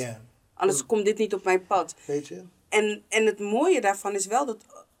dit niet. Anders komt dit niet op mijn pad. Weet je? En het mooie daarvan is wel dat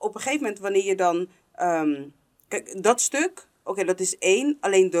op een gegeven moment wanneer je dan, kijk, dat stuk, oké, dat is 1.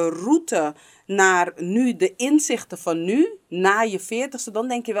 Alleen de route naar nu, de inzichten van nu, na je 40ste, dan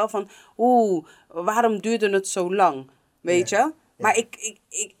denk je wel van, waarom duurde het zo lang? Weet je? Maar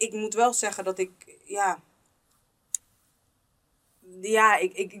ik moet wel zeggen dat ik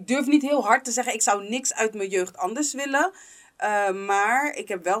durf niet heel hard te zeggen, ik zou niks uit mijn jeugd anders willen. Maar ik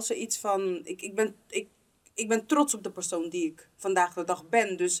heb wel zoiets van, ik ben trots op de persoon die ik vandaag de dag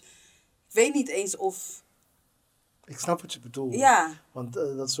ben. Dus ik weet niet eens of... Ik snap wat je bedoelt. Ja. Want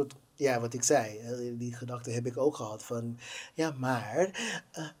dat soort, wat ik zei, die gedachte heb ik ook gehad van,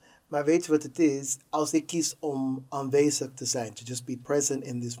 maar weet je wat het is? Als ik kies om aanwezig te zijn, to just be present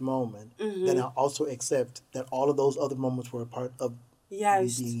in this moment, then I also accept that all of those other moments were a part of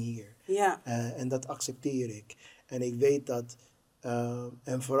me being here. Ja. En dat accepteer ik. En ik weet dat,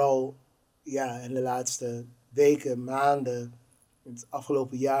 en vooral in de laatste weken, maanden, het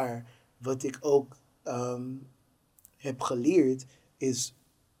afgelopen jaar, wat ik ook heb geleerd, is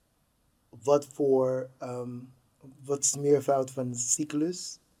wat is de meervoud van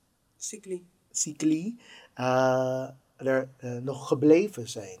cyclus? Cycli. Er nog gebleven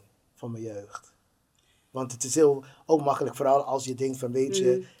zijn van mijn jeugd. Want het is ook makkelijk, vooral als je denkt van, weet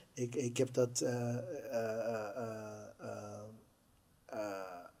je, ik heb dat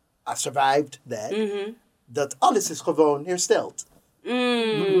I survived that. Dat alles is gewoon hersteld.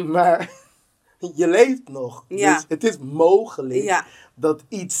 Maar je leeft nog. Ja. Dus het is mogelijk dat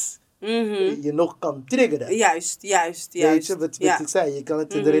iets je nog kan triggeren. Juist. Weet je, wat ik zei, je kan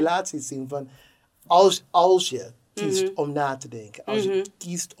het in de relatie zien van, als je kiest om na te denken, als je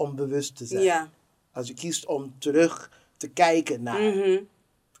kiest om bewust te zijn, als je kiest om terug te kijken naar,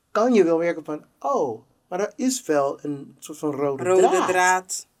 kan je wel werken van, maar er is wel een soort van rode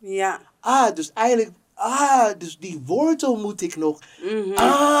draad. Ja. Dus eigenlijk, dus die wortel moet ik nog,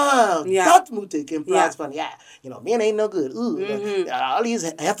 dat moet ik, in plaats van, man ain't no good, all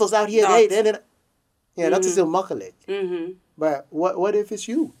these heifers out here, dat is heel makkelijk. Maar what if it's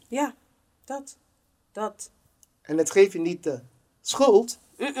you? Ja, dat. En het geeft je niet de schuld,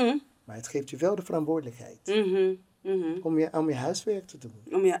 maar het geeft je wel de verantwoordelijkheid om je huiswerk te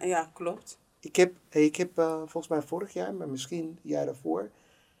doen. Ja, klopt. Ik heb volgens mij vorig jaar, maar misschien het jaar daarvoor,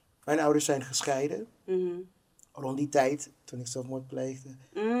 mijn ouders zijn gescheiden. Rond die tijd, toen ik zelfmoord pleegde.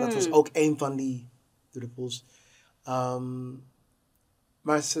 Dat was ook een van die druppels.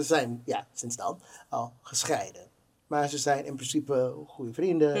 Maar ze zijn, sinds dan, al gescheiden. Maar ze zijn in principe goede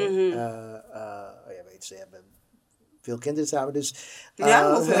vrienden. Ze hebben veel kinderen samen. Dus,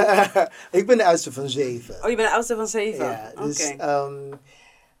 Ja, hoeveel? ik ben de oudste van 7. Oh, je bent de oudste van 7? Ja, Oké. dus,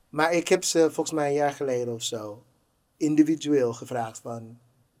 maar ik heb ze volgens mij een jaar geleden of zo individueel gevraagd van...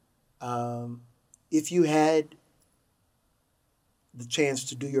 if you had the chance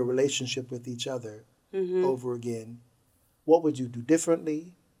to do your relationship with each other over again, what would you do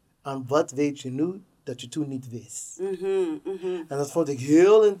differently? En wat weet je nu dat je toen niet wist? En dat vond ik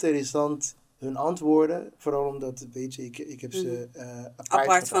heel interessant, hun antwoorden. Vooral omdat, weet je, ik heb ze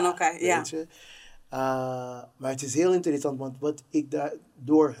apart van elkaar, ja. weet je. Maar het is heel interessant, want wat ik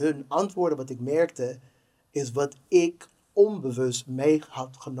door hun antwoorden, wat ik merkte, is wat ik onbewust mee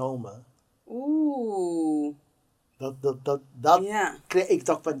had genomen. Oeh. Dat Ja. ik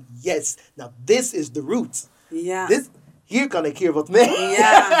dacht van, yes, now this is the root. Ja. Hier kan ik hier wat mee.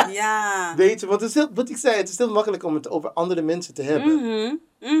 Ja, ja. Weet je, want het is heel, wat ik zei, het is heel makkelijk om het over andere mensen te hebben.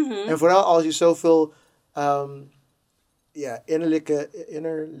 En vooral als je zoveel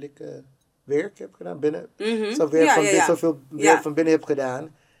innerlijke werk hebt gedaan, zoveel werk van binnen hebt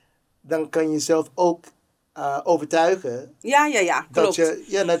gedaan, dan kan je jezelf ook overtuigen. Ja, klopt.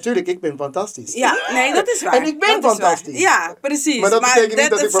 Natuurlijk, ik ben fantastisch. Ja, nee, dat is waar. En ik ben dat fantastisch. Ja, precies. Maar dat betekent niet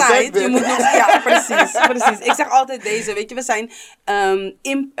dat ik perfect ben. Je moet nog, ja, precies. Ik zeg altijd deze, weet je,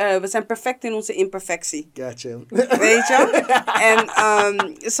 we zijn perfect in onze imperfectie. Gotcha. Weet je? En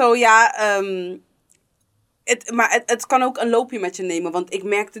het kan ook een loopje met je nemen. Want ik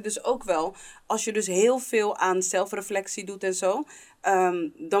merkte dus ook wel, als je dus heel veel aan zelfreflectie doet en zo,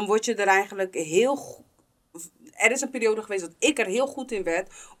 dan word je er eigenlijk er is een periode geweest dat ik er heel goed in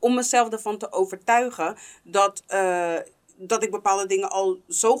werd om mezelf ervan te overtuigen dat ik bepaalde dingen al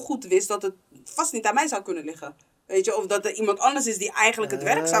zo goed wist dat het vast niet aan mij zou kunnen liggen. Weet je, of dat er iemand anders is die eigenlijk het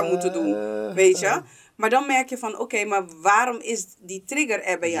werk zou moeten doen. Weet je? Maar dan merk je van, oké, maar waarom is die trigger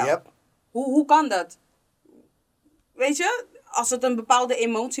er bij jou? Yep. Hoe kan dat? Weet je, als het een bepaalde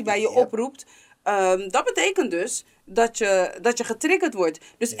emotie bij je oproept, dat betekent dus dat je getriggerd wordt.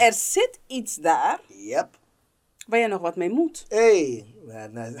 Dus er zit iets daar waar je nog wat mee moet. Hey,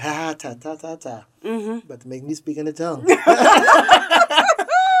 ta. But make me speak in the tongue.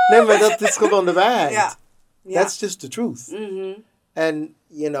 Nee, maar dat is gewoon de waarheid. Ja. That's just the truth. And,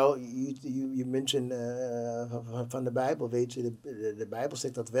 you mentioned van de Bijbel, weet je, de Bijbel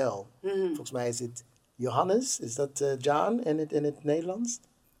zegt dat wel. Volgens mij is het Johannes, is dat John in het Nederlands?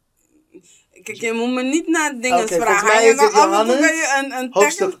 Kijk, je moet me niet naar dingen vragen. Volgens mij is het Johannes, een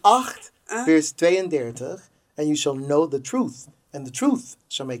hoofdstuk 8, vers 32. And you shall know the truth, and the truth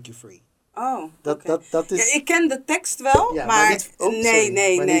shall make you free. Oh, dat is... Ja, ik ken de tekst wel, ja, maar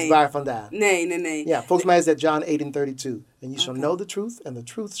niet, niet waar vandaan. Nee. Ja, volgens mij is dat John 8:32. And you shall know the truth, and the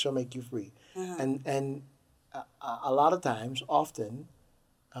truth shall make you free. And a lot of times, often,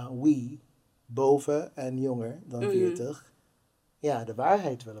 we, boven en jonger dan 40, de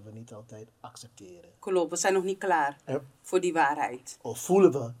waarheid willen we niet altijd accepteren. Klopt, we zijn nog niet klaar voor die waarheid. Of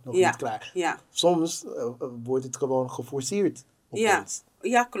voelen we nog niet klaar. Ja. Soms wordt het gewoon geforceerd op ons.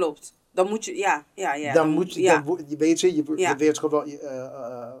 Ja, klopt. Dan moet je, Dan moet je,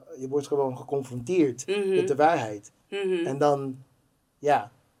 je wordt gewoon geconfronteerd met de waarheid. En dan,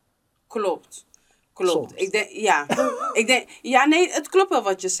 Klopt. Soms. Ik denk, het klopt wel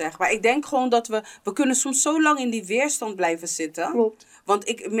wat je zegt. Maar ik denk gewoon dat we kunnen soms zo lang in die weerstand blijven zitten. Klopt. Want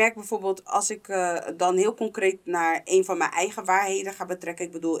ik merk bijvoorbeeld, als ik dan heel concreet naar een van mijn eigen waarheden ga betrekken.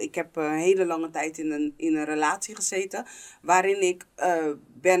 Ik bedoel, ik heb een hele lange tijd in een relatie gezeten. Waarin ik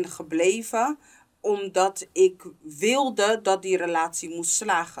ben gebleven omdat ik wilde dat die relatie moest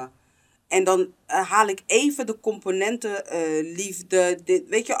slagen. En dan haal ik even de componenten liefde,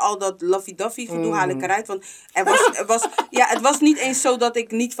 weet je, al dat lovey-dovey gedoe haal ik eruit. Want het was niet eens zo dat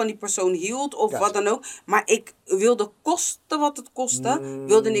ik niet van die persoon hield of wat dan ook. Maar ik wilde kosten wat het kostte,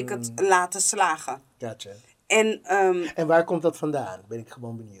 wilde ik het laten slagen. Gotcha. En waar komt dat vandaan? Ben ik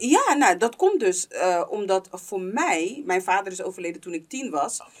gewoon benieuwd. Ja, nou, dat komt dus omdat voor mij, mijn vader is overleden toen ik 10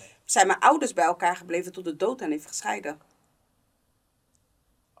 was, zijn mijn ouders bij elkaar gebleven tot de dood hen heeft gescheiden.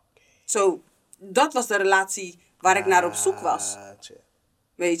 Zo, dat was de relatie waar ik naar op zoek was.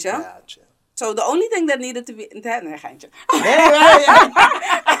 Weet je? So the only thing that needed to be... Nee, geintje.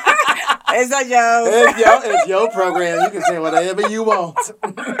 Is dat jou? It's your program. You can say whatever you want.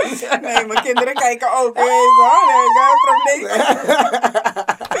 Nee, mijn kinderen kijken ook. Nee, geen probleem.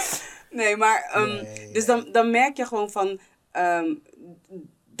 Nee, maar... Dus dan merk je gewoon van...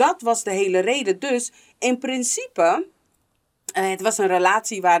 dat was de hele reden. Dus in principe... het was een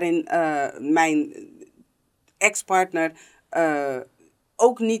relatie waarin mijn ex-partner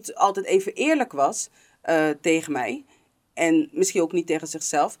ook niet altijd even eerlijk was tegen mij. En misschien ook niet tegen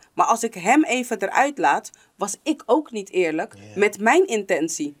zichzelf. Maar als ik hem even eruit laat, was ik ook niet eerlijk met mijn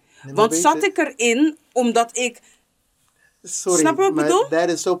intentie. Nee, Want weet zat je- ik erin omdat ik... Sorry, Snap je wat ik maar bedoel? that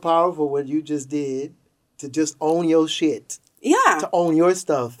is so powerful what you just did. To just own your shit. Ja, To own your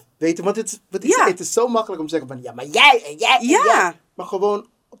stuff. Weet je, want wat ik Ja. zeg, het is zo makkelijk om te zeggen van, ja, maar jij en jij en Ja. jij. Maar gewoon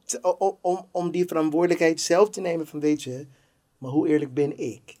om die verantwoordelijkheid zelf te nemen van, weet je, maar hoe eerlijk ben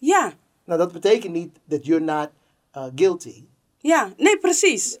ik? ja, Nou, dat betekent niet that you're not guilty. ja. Nee,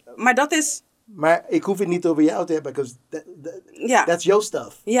 precies. Maar dat is... Maar ik hoef het niet over jou te hebben, because Ja, that's your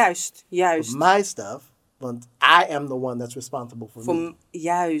stuff. juist. My stuff, want I am the one that's responsible for me.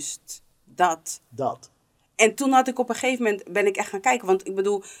 Juist. Dat. Dat. En toen had ik op een gegeven moment, ben ik echt gaan kijken. Want ik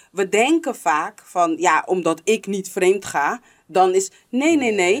bedoel, we denken vaak van, ja, omdat ik niet vreemd ga, dan is...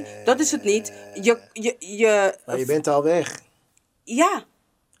 Nee, dat is het niet. Maar je bent al weg. Ja,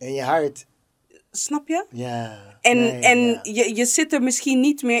 In je hart. snap je? Ja. En, Nee, ja. je zit er misschien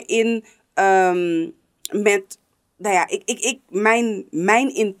niet meer in met... Nou ja,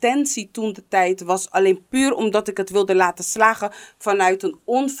 mijn intentie toen de tijd was alleen puur omdat ik het wilde laten slagen vanuit een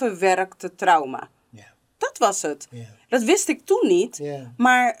onverwerkte trauma. Ja. Dat was het. Ja. Dat wist ik toen niet. Ja.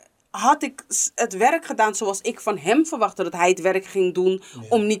 Maar had ik het werk gedaan zoals ik van hem verwachtte dat hij het werk ging doen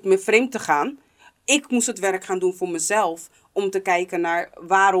om niet meer vreemd te gaan. Ik moest het werk gaan doen voor mezelf. Om te kijken naar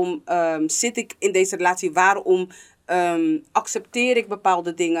waarom zit ik in deze relatie. Waarom accepteer ik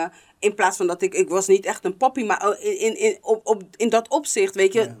bepaalde dingen. In plaats van dat ik was niet echt een poppy. Maar in dat opzicht,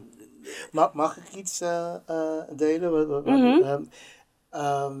 weet je. Ja. Mag ik iets delen?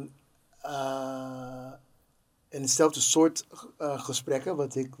 In hetzelfde soort gesprekken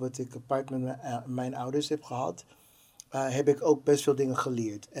wat ik apart met mijn ouders heb gehad, heb ik ook best veel dingen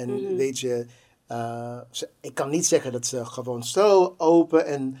geleerd. En weet je, ik kan niet zeggen dat ze gewoon zo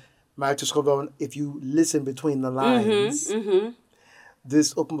open maar het is gewoon, if you listen between the lines.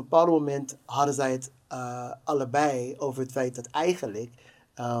 Dus op een bepaald moment hadden zij het allebei over het feit dat eigenlijk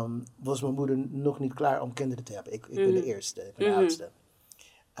was mijn moeder nog niet klaar om kinderen te hebben. Ik ben de eerste, ik ben de oudste.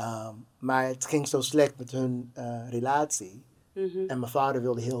 Maar het ging zo slecht met hun relatie. En mijn vader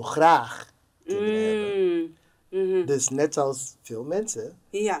wilde heel graag kinderen hebben. Dus net als veel mensen,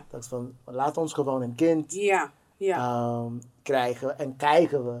 Ja, dacht van, laat ons gewoon een kind ja. krijgen. En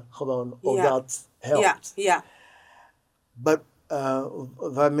kijken we gewoon of Ja. dat helpt. Ja. Maar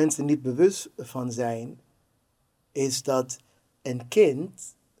waar mensen niet bewust van zijn, is dat een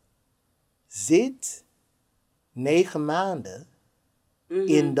kind zit 9 maanden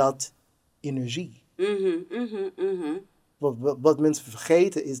in dat energie. Wat mensen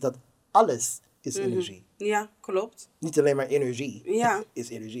vergeten is dat alles is energie. Ja, klopt. Niet alleen maar energie Ja. is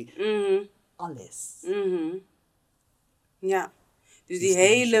energie. Alles. Ja. Dus die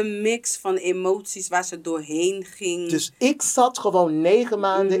hele mix van emoties waar ze doorheen ging. Dus ik zat gewoon 9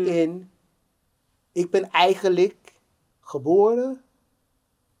 maanden in. Ik ben eigenlijk geboren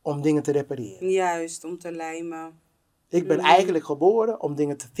om dingen te repareren. Juist, om te lijmen. Ik ben eigenlijk geboren om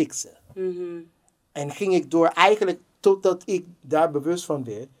dingen te fixen. En ging ik door eigenlijk, totdat ik daar bewust van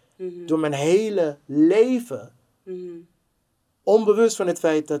werd, door mijn hele leven, onbewust van het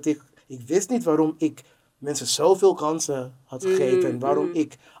feit dat ik wist niet waarom ik mensen zoveel kansen had gegeven. En waarom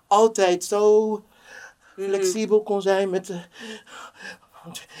ik altijd zo flexibel kon zijn met...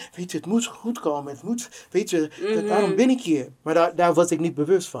 weet je, het moet goed komen. Het moet, weet je, daarom ben ik hier. Maar daar was ik niet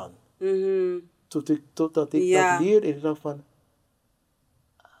bewust van. Totdat ik dat leerde en ik dacht van...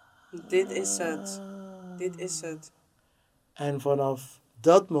 Dit is het. Dit is het. En vanaf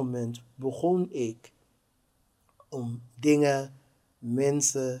dat moment begon ik om dingen,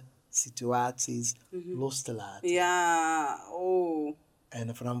 mensen, situaties los te laten. Ja, oh. En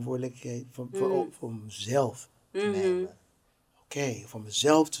de verantwoordelijkheid voor mezelf te nemen. Oké, voor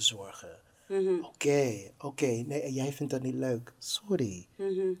mezelf te zorgen. Oké, nee, jij vindt dat niet leuk. Sorry.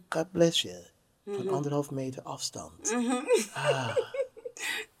 God bless you. Van 1,5 meter afstand.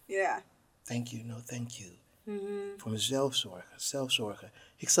 Ja. Thank you, no thank you. Voor mezelf zorgen, zelfzorgen.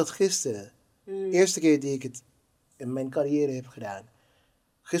 Ik zat gisteren, eerste keer die ik het in mijn carrière heb gedaan.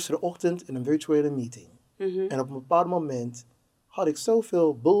 Gisterenochtend in een virtuele meeting. En op een bepaald moment had ik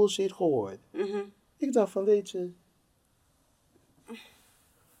zoveel bullshit gehoord. Ik dacht van, weet je...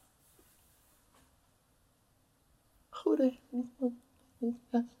 Goede.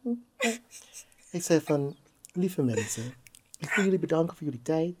 Ik zei van, lieve mensen, ik wil jullie bedanken voor jullie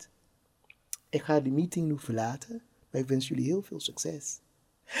tijd. Ik ga die meeting nu verlaten, maar ik wens jullie heel veel succes.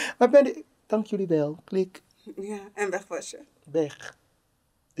 Maar dank jullie wel, klik, Ja, en weg was je. weg.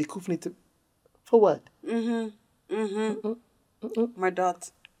 Ik hoef niet te... For what? Maar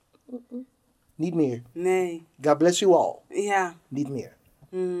dat. Niet meer. Nee. God bless you all. Ja. Niet meer.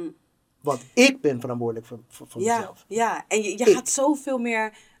 Mm. Want ik ben verantwoordelijk voor mezelf. Ja, en je gaat zoveel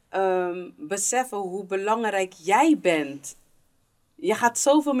meer beseffen hoe belangrijk jij bent. Je gaat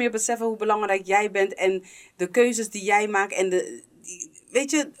zoveel meer beseffen hoe belangrijk jij bent en de keuzes die jij maakt en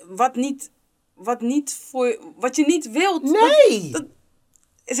weet je, wat je niet wilt. Nee! Dat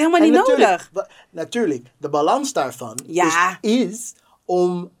is helemaal niet nodig. Natuurlijk, de balans daarvan is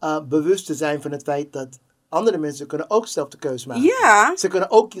om bewust te zijn van het feit dat andere mensen kunnen ook zelf de keuze maken. Ja. Ze kunnen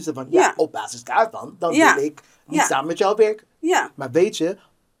ook kiezen van, op basis daarvan, dan wil ik niet samen met jou werken. Ja. Maar weet je,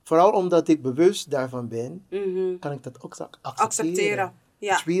 vooral omdat ik bewust daarvan ben, kan ik dat ook accepteren.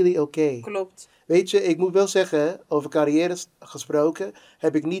 Ja. It's really okay. Klopt. Weet je, ik moet wel zeggen, over carrières gesproken,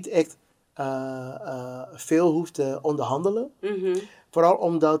 heb ik niet echt veel hoeven te onderhandelen. Vooral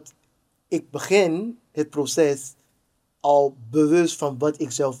omdat ik begin het proces al bewust van wat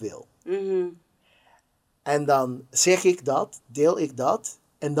ik zelf wil. En dan zeg ik dat, deel ik dat,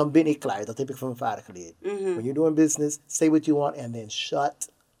 en dan ben ik klaar. Dat heb ik van mijn vader geleerd. When you're doing business, say what you want and then shut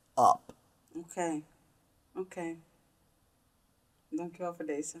up. Oké. Dankjewel voor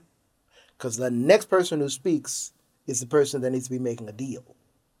deze. Because the next person who speaks is the person that needs to be making a deal.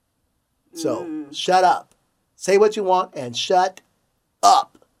 So, shut up. Say what you want and shut up.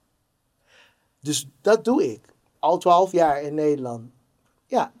 Dus dat doe ik. Al 12 jaar in Nederland.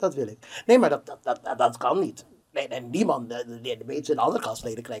 Ja, dat wil ik. Nee, maar dat kan niet. Nee, niemand. De meeste andere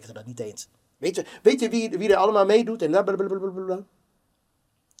kastleden krijgen ze dat niet eens. Weet je wie er allemaal meedoet? En blablabla.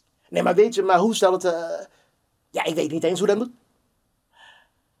 Nee, maar weet je, maar hoe stel het... ja, ik weet niet eens hoe dat moet.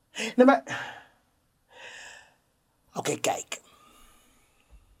 Nee, maar... Oké, kijk.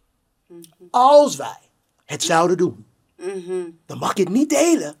 Als wij het zouden doen, dan mag je het niet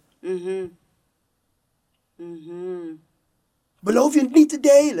delen. Beloof je het niet te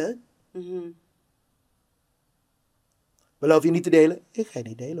delen? Beloof je niet te delen? Ik ga het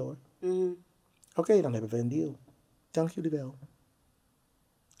niet delen hoor. Oké, dan hebben we een deal. Dank jullie wel.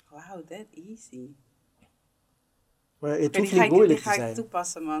 Wow, that easy. Maar het hoeft niet moeilijk te zijn. Die ga ik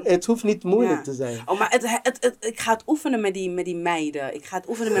toepassen, man. Het hoeft niet moeilijk te zijn. Oh, maar ik ga het oefenen met die meiden. Ik ga het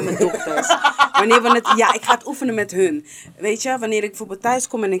oefenen met mijn dochters. Ik ga het oefenen met hun. Weet je, wanneer ik bijvoorbeeld thuis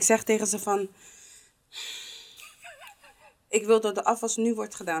kom en ik zeg tegen ze van... Ik wil dat de afwas nu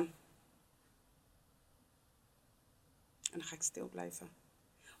wordt gedaan. En dan ga ik stil blijven.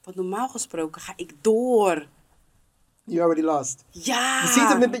 Want normaal gesproken ga ik door. You already lost. Ja. Je ziet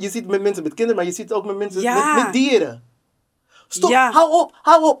het met mensen met kinderen, maar je ziet het ook met mensen met dieren. Stop, Ja. hou op.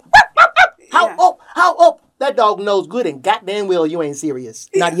 Hou op. That dog knows good and goddamn well you ain't serious.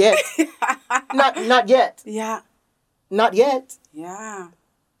 Not yet. Not yet. Ja. Not yet. Ja.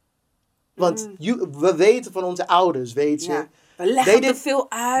 Want we weten van onze ouders, weet je. Ja. We leggen te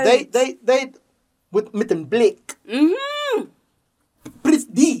veel uit. Met een blik. Pris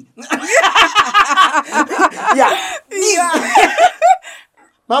die. Ja.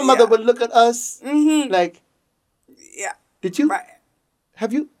 My mother would look at us like, did you,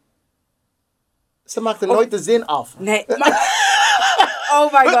 have you? Ze maakte nooit de zin af. Nee, maar...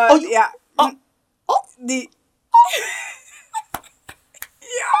 Oh my god, ja. Die...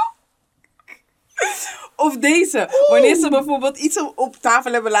 Ja. Of deze. Wanneer ze bijvoorbeeld iets op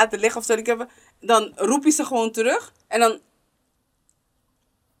tafel hebben laten liggen of zo, dan roep je ze gewoon terug en dan...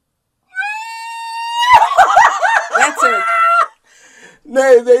 That's it.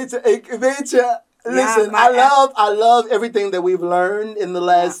 Nee, weet je, listen, I love everything that we've learned in the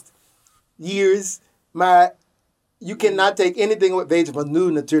last years, maar you cannot take anything, weet je, want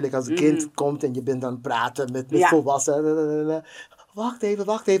nu natuurlijk als een kind komt en je bent aan het praten met volwassenen, wacht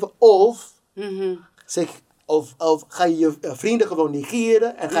even, of zeg, of ga je je vrienden gewoon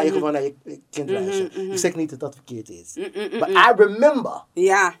negeren en ga je gewoon naar je kind luisteren. Ik zeg niet dat dat verkeerd is, but I remember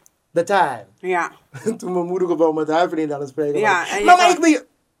the time. Ja. Toen mijn moeder gewoon met haar vrienden aan het spreken was. Ja, en Mama, ik wil je...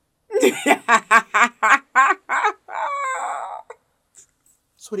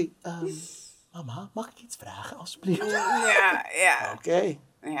 Sorry, mama, mag ik iets vragen, alsjeblieft? Ja. Oké.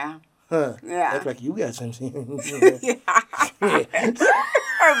 Ja. Ja. Look like you got something.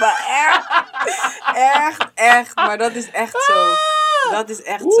 Maar echt. Maar dat is echt zo. Dat is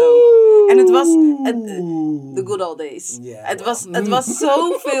echt zo. En het was the good old days. Yeah, het was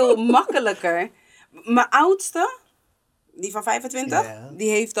zoveel makkelijker. Mijn oudste, die van 25, die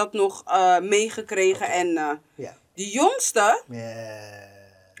heeft dat nog meegekregen. Okay. En die jongste,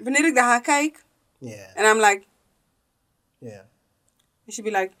 wanneer ik naar haar kijk, en I'm like, and she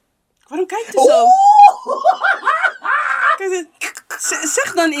be like, waarom kijkt u zo?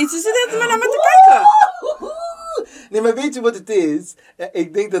 Zeg dan iets. Ze zit maar naar me te kijken. Nee, maar weet je wat het is?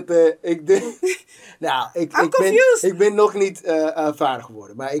 Ik denk dat... Nou, ik ben nog niet vaardig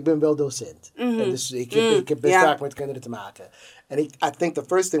geworden. Maar ik ben wel docent. En dus ik heb best vaak met kinderen te maken. En I think the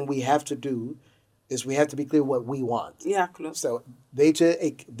first thing we have to do... is we have to be clear what we want. Ja, klopt. So, weet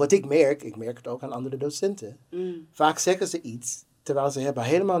je, wat ik merk het ook aan andere docenten. Vaak zeggen ze iets... terwijl ze hebben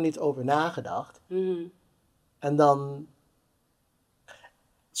helemaal niet over nagedacht. En dan...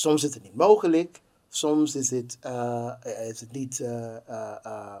 Soms is het niet mogelijk. Soms is het niet,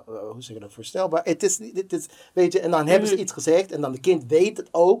 hoe zeg je dat, voorstelbaar. Het is, weet je, en dan hebben ze iets gezegd. En dan de kind weet het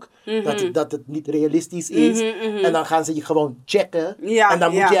ook. Dat het niet realistisch is. En dan gaan ze je gewoon checken. Ja, en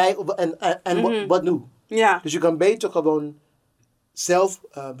dan moet jij, wat nu? Ja. Dus je kan beter gewoon zelf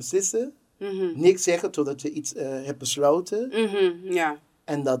beslissen. Niks zeggen totdat je iets hebt besloten. Ja.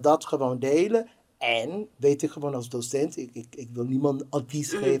 En dat gewoon delen. En weet ik gewoon als docent, ik wil niemand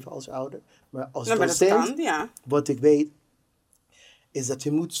advies geven als ouder. Maar als docent, wat ik weet, is dat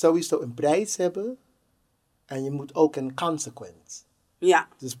je moet sowieso een prijs hebben. En je moet ook een consequence. Ja.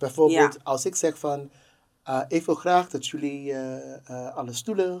 Dus bijvoorbeeld als ik zeg van, ik wil graag dat jullie alle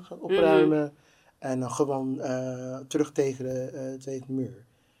stoelen gaan opruimen. En dan gewoon terug tegen de muur.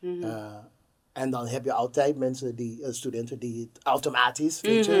 En dan heb je altijd mensen, studenten die het automatisch,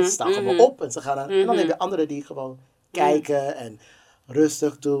 weet je, staan gewoon op en ze gaan en dan heb je anderen die gewoon kijken en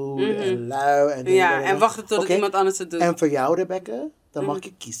rustig doen en lui. En wachten tot iemand anders het doet. En voor jou, Rebecca, dan mag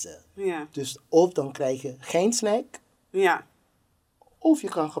je kiezen. Ja. Dus of dan krijg je geen snack, ja. of je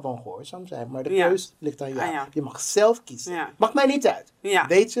kan gewoon gehoorzaam zijn. Maar de keus ligt aan jou. Ja. Je mag zelf kiezen. Ja. Maakt mij niet uit. Ja.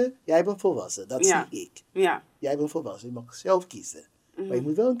 Weet je, jij bent volwassen, dat zie ik. Ja. Jij bent volwassen, je mag zelf kiezen. Maar je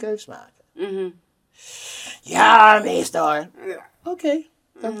moet wel een keus maken. Ja, meester. Ja. Oké,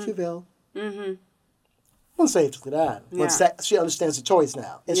 dankjewel. Want ze heeft het gedaan. Want she understands the choice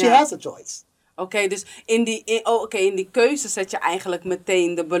now. And she has a choice. Oké, dus in die keuze zet je eigenlijk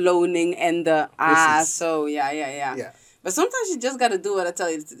meteen de beloning en de... Precies. Zo, ja. Yeah. But sometimes you just gotta do what I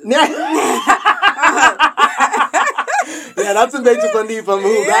tell you to do. Ja, dat is een beetje van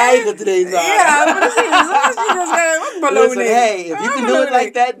hoe wij getraind waren. Ja, precies. Sometimes you just gotta... Wat beloning? Listen, hey, if you can do it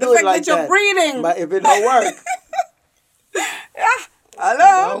like that, do it like that. The fact that you're breathing. But if it don't work... Ja,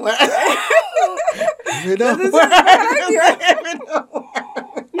 hallo? If it don't work...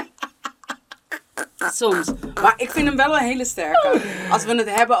 Soms. Maar ik vind hem wel een hele sterke. Als we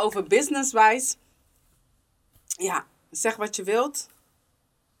het hebben over business-wise. Ja, zeg wat je wilt.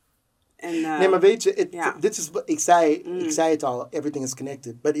 En, nee, maar weet je, dit is wat ik zei het al, everything is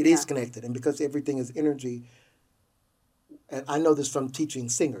connected, but it is connected. And because everything is energy, and I know this from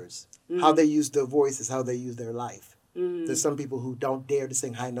teaching singers, how they use their voice is how they use their life. There's some people who don't dare to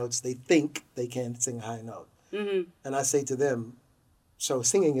sing high notes. They think they can sing a high note. And I say to them, so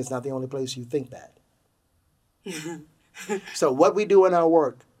singing is not the only place you think that. So what we do in our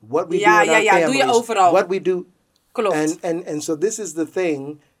work, what we do in our families, doe je overal. what we do. Klopt. And so this is the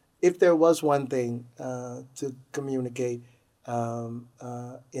thing, if there was one thing to communicate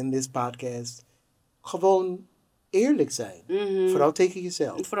in this podcast, gewoon eerlijk zijn. Vooral tegen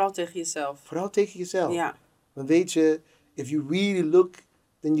jezelf. Vooral tegen jezelf. Vooral tegen jezelf. Ja. Want weet je, if you really look,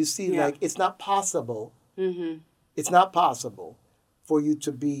 then you see like it's not possible. It's not possible for you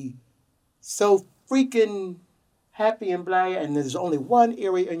to be so freaking happy and blij, and there's only one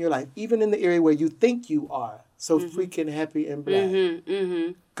area in your life, even in the area where you think you are, so freaking happy and blij,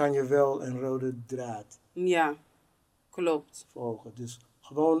 kan je wel een rode draad volgen. Dus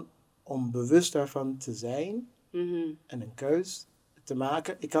gewoon om bewust daarvan te zijn en een keus te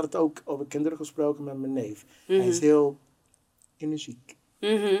maken. Ik had het ook over kinderen gesproken met mijn neef. Hij is heel energiek.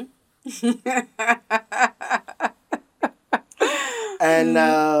 En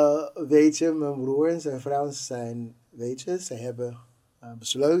weet je, mijn broer en zijn vrouw zijn, weet je, ze hebben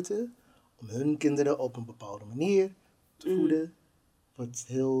besloten om hun kinderen op een bepaalde manier te voeden. Wat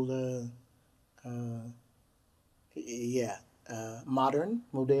heel, modern.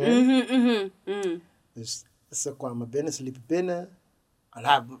 Dus ze kwamen binnen, ze liepen binnen. En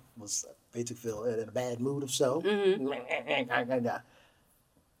hij was, weet ik veel, in a bad mood of zo.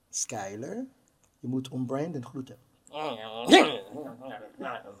 Skyler, je moet om Brandon groeten.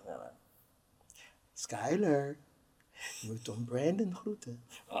 Skyler, je moet om Brandon groeten.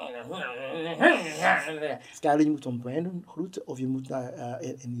 Skyler, je moet om Brandon groeten of je moet naar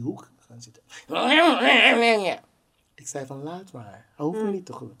in die hoek gaan zitten. Ik zei van laat maar, hij hoeft me niet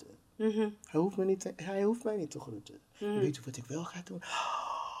te groeten. Hij hoeft mij niet te groeten. Weet je wat ik wel ga doen?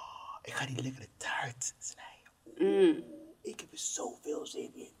 Oh, ik ga die lekkere taart snijden. Ik heb er zoveel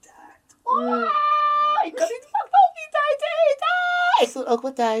zin in taart. Ik kan niet wachten om die taart te eten. Ik doe ook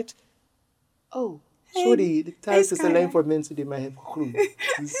wat taart. Oh, Sorry, de tijd is Skyler. alleen voor mensen die mij hebben gegroet.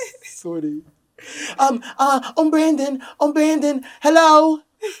 Dus, sorry. Brandon, hello.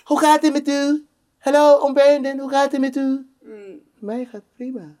 Hoe gaat het met u? Hallo, Brandon, hoe gaat het met u? Mij gaat het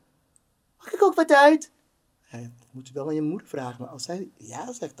prima. Mag ik ook wat uit? Moet je wel aan je moeder vragen, maar als zij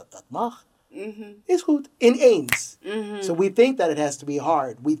ja zegt dat mag, is goed. Ineens. So we think that it has to be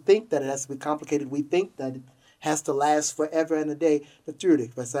hard. We think that it has to be complicated. We think that it has to last forever and a day.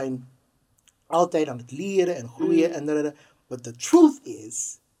 Natuurlijk, we zijn altijd aan het leren en groeien en da. But the truth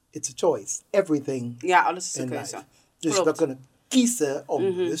is, it's a choice. Everything. Ja, alles is een in keuze. life. Dus Klopt. we kunnen kiezen om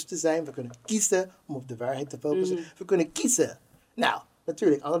bewust te zijn. We kunnen kiezen om op de waarheid te focussen. We kunnen kiezen. Nou,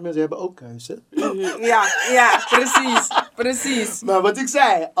 natuurlijk, andere mensen hebben ook keuze. Ja, precies. Maar wat ik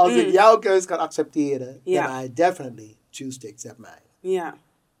zei, als ik jouw keuze kan accepteren, Ja. then I definitely choose to accept mine. Ja,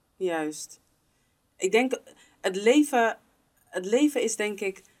 juist. Ik denk, het leven is denk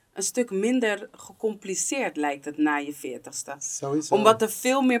ik een stuk minder gecompliceerd, lijkt het, na je 40ste. Sowieso. Omdat er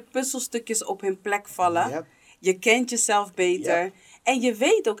veel meer puzzelstukjes op hun plek vallen. Yep. Je kent jezelf beter. Yep. En je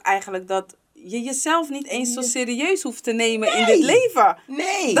weet ook eigenlijk dat je jezelf niet eens zo serieus hoeft te nemen in Nee. dit leven.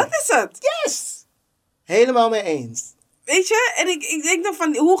 Nee. Dat is het. Yes. Helemaal mee eens. Weet je? En ik denk dan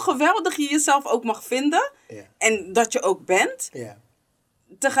van hoe geweldig je jezelf ook mag vinden. Ja. En dat je ook bent. Ja.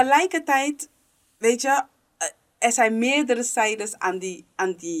 Tegelijkertijd, weet je, er zijn meerdere zijdes aan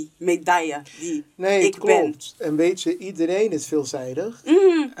die medaille die Nee, ik het ben. klopt. En weet je, iedereen is veelzijdig.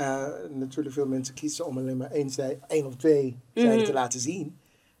 Natuurlijk, veel mensen kiezen om alleen maar één of twee zijden te laten zien.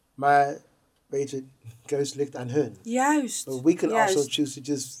 Maar, weet je, keuze ligt aan hun. Juist. But we can juist. also choose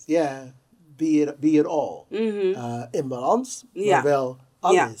to just, be it all. In balans, Ja. maar wel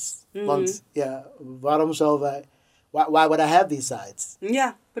alles. Want, waarom zou wij... Why would I have these sides?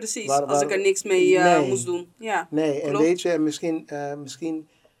 Ja, precies. Waar- Als ik er niks mee Nee. moest doen. Ja, Nee, en klopt. weet je,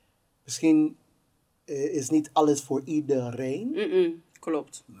 misschien is niet alles voor iedereen.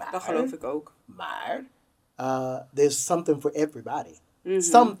 Klopt. Maar- Dat geloof ik ook. Maar there's something for everybody.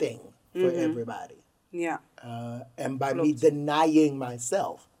 Something for everybody. Ja. And by me Klopt. denying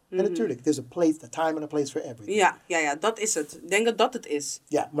myself. En natuurlijk, there's a time and a place for everything. Ja, dat is het. Ik denk dat dat het is.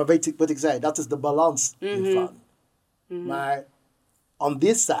 Ja, maar weet je wat ik zei? Dat is de balans hiervan. Maar on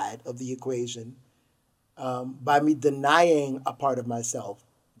this side of the equation, by me denying a part of myself,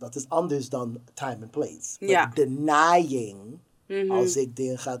 dat is anders dan time and place. But Ja. denying, als ik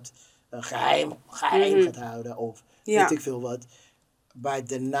dingen geheim gaat houden of Ja. weet ik veel wat. By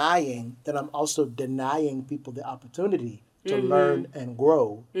denying, then I'm also denying people the opportunity to learn and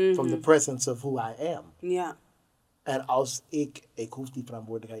grow from the presence of who I am. Ja. En als ik hoef die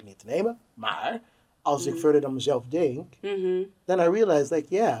verantwoordelijkheid niet te nemen, maar als ik verder dan mezelf denk, then I realize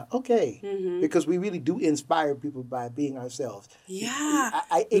like, okay, because we really do inspire people by being ourselves. Ja.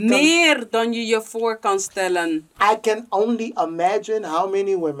 Ik kan- Meer dan je je voor kan stellen. I can only imagine how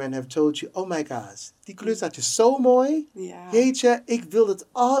many women have told you, oh my gosh, die kleur staat je zo mooi. Ja. Weet je, ik wil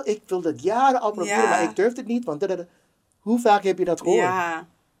dat jaren al proberen, Ja. maar ik durf het niet, want hoe vaak heb je dat gehoord?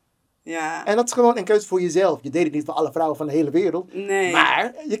 Ja. En dat is gewoon een keuze voor jezelf. Je deed het niet voor alle vrouwen van de hele wereld. Nee.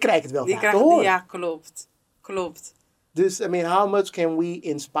 Maar je krijgt het wel Die vaak te krijgt, horen. ja, klopt. Dus, I mean, how much can we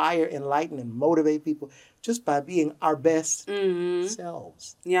inspire, enlighten and motivate people just by being our best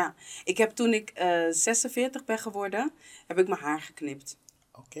selves? Ja. Ik heb toen ik 46 ben geworden, heb ik mijn haar geknipt.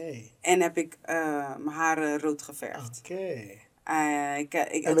 Oké. En heb ik mijn haren rood geverfd. Oké.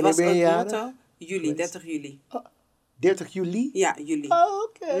 Het wanneer was ben je ook jarig? motto. Juli, 30 juli. 30 juli? Ja, juli. Oh,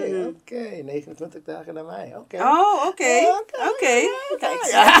 oké. 29 dagen na mij. Oké. Oh, oké. Oké. Kijk.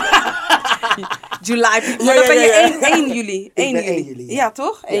 July. Maar dan ben je 1 juli. 1 ben juli. 1 juli, ja. Ja,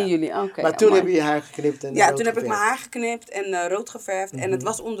 toch? 1 Ja. juli. Oké. Maar toen mooi. heb je je haar geknipt en Ja, rood toen heb ik mijn geverfd. haar geknipt en rood geverfd. En het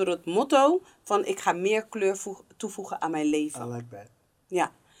was onder het motto van ik ga meer kleur toevoegen aan mijn leven. I like that.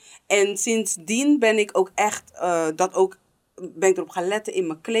 Ja. En sindsdien ben ik ook echt, ben ik erop gaan letten in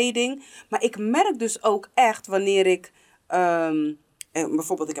mijn kleding. Maar ik merk dus ook echt wanneer ik,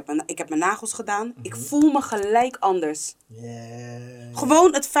 bijvoorbeeld ik heb mijn nagels gedaan. Ik voel me gelijk anders. Yeah.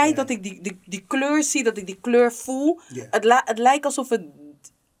 Gewoon het feit dat ik die kleur zie, dat ik die kleur voel. Ja. Het lijkt alsof het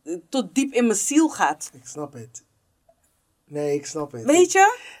tot diep in mijn ziel gaat. Ik snap het. Nee, ik snap het. Weet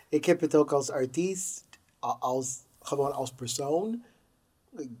je? Ik heb het ook als artiest, gewoon als persoon.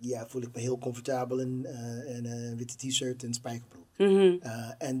 Ja, voel ik me heel comfortabel in een witte t-shirt en spijkerbroek.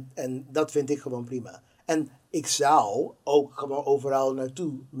 En dat vind ik gewoon prima. En ik zou ook gewoon overal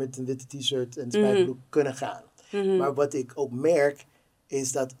naartoe met een witte t-shirt en spijkerbroek kunnen gaan. Maar wat ik ook merk,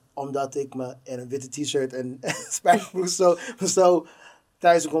 is dat omdat ik me in een witte t-shirt en spijkerbroek zo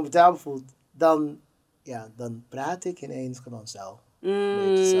thuis en comfortabel voel, dan praat ik ineens gewoon zo.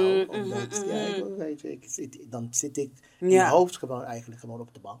 met jezelf. Omdat, weet je, dan zit ik in mijn hoofd gewoon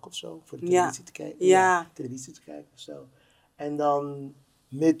op de bank of zo. Voor de televisie te kijken. Televisie te kijken of zo. En dan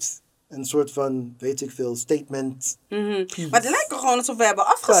met een soort van, weet ik veel, statement. Maar het lijkt er gewoon alsof we hebben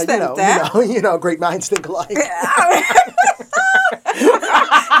afgestemd, hè? You know, great minds think alike.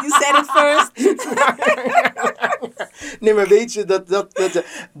 You said it first. Nee, maar weet je,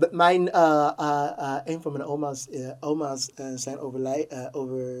 een van mijn oma's zijn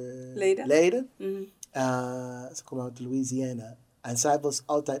overleden. Ze komen uit Louisiana. En zij was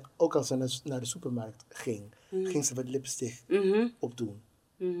altijd, ook als ze naar de supermarkt ging ze wat lipstick opdoen.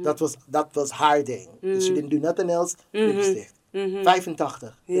 Dat was haar ding. She didn't do nothing else, lipstick.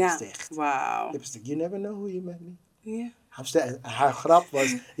 85, lipstick. Wow. Lipstick, you never know who you met me. Yeah. Haar grap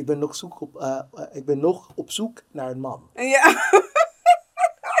was, ik ben nog op zoek naar een man. Ja.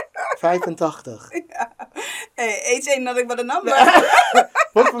 85. Ja. Hey, eet één dat ik maar de nummer.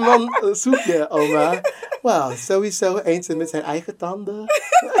 Wat voor man zoek je, oma? Wauw, sowieso eentje met zijn eigen tanden.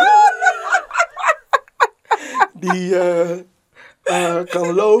 Die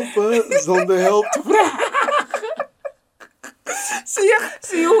kan lopen zonder hulp te vragen. Zie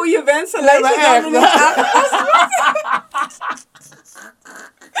je hoe je wensenlijstje dan niet aangepast wordt?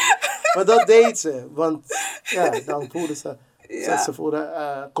 Maar dat deed ze, want dan voelde ze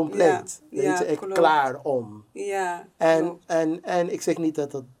voelde compleet. Weet je, klaar om. Ja. En ik zeg niet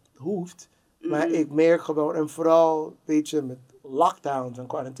dat dat hoeft, maar ik merk gewoon, en vooral, weet je, met lockdowns en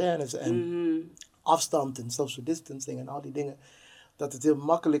quarantaines en afstand en social distancing en al die dingen, dat het heel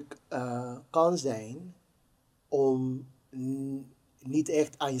makkelijk kan zijn om niet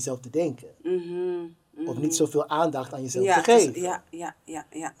echt aan jezelf te denken. Of niet zoveel aandacht aan jezelf te geven.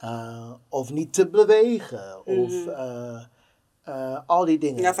 Of niet te bewegen. Of al die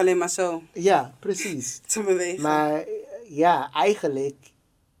dingen. Ja, of alleen maar zo. Ja, precies. Te bewegen. Maar eigenlijk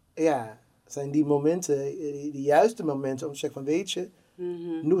zijn die momenten, de juiste momenten om te zeggen van, weet je,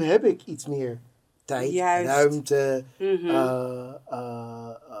 nu heb ik iets meer tijd, ruimte,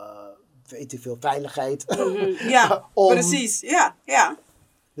 weet ik veel, veiligheid. Ja, precies. Ja.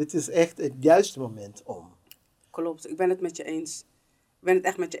 Dit is echt het juiste moment om. Klopt, ik ben het met je eens. Ik ben het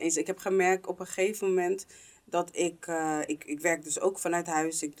echt met je eens. Ik heb gemerkt op een gegeven moment dat ik werk dus ook vanuit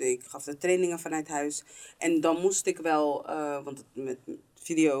huis. Ik gaf de trainingen vanuit huis. En dan moest ik wel, want met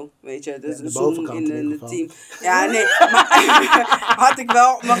video, weet je, dus de Zoom in het team. Ja, nee, maar had ik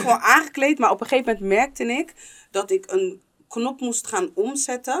wel me gewoon aangekleed. Maar op een gegeven moment merkte ik dat ik een knop moest gaan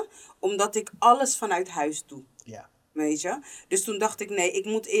omzetten, omdat ik alles vanuit huis doe. Ja. Weet je? Dus toen dacht ik, nee, ik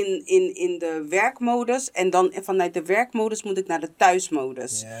moet in de werkmodus. En dan vanuit de werkmodus moet ik naar de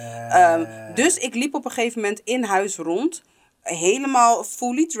thuismodus. Yeah. Dus ik liep op een gegeven moment in huis rond. Helemaal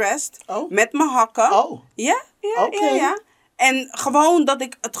fully dressed. Met mijn hakken. Ja. En gewoon dat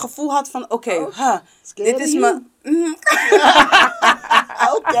ik het gevoel had van, dit is mijn...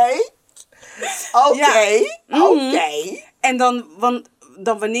 Oké. En dan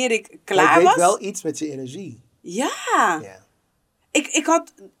wanneer ik klaar was... Het deed wel iets met je energie. Ja.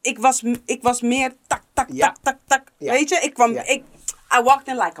 Ik was meer tak. Ja. Weet je, I walked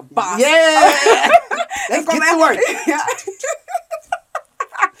in like a boss. Yeah! Let's get to work. Ja. Ik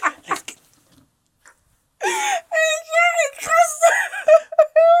ga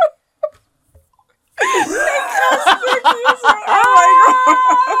Oh my god.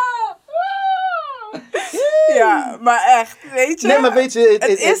 Ja, maar echt, weet je. Nee, maar weet je...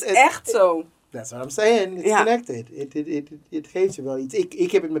 Het is echt zo. That's what I'm saying. It's connected. Het geeft je wel iets.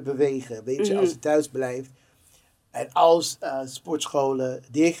 Ik heb het met bewegen. Weet je, als je thuis blijft. En als sportscholen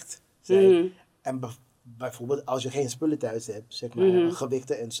dicht zijn. En bijvoorbeeld als je geen spullen thuis hebt. Zeg maar,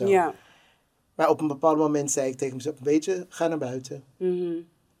 gewichten en zo. Ja. Maar op een bepaald moment zei ik tegen mezelf. Weet je, ga naar buiten.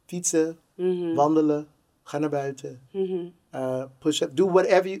 Fietsen. Wandelen. Ga naar buiten. Push-up. Do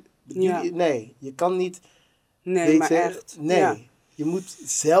whatever you... Nee, je kan niet... Nee, maar echt. Nee. Ja. Je moet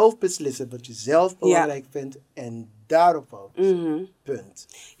zelf beslissen wat je zelf belangrijk vindt en daarop focus.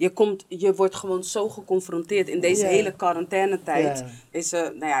 Je wordt gewoon zo geconfronteerd in deze hele quarantainetijd.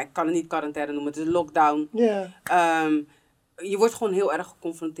 Deze, ik kan het niet quarantaine noemen, het is lockdown. Je wordt gewoon heel erg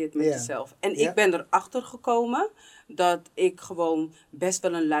geconfronteerd met jezelf. En ik ben erachter gekomen dat ik gewoon best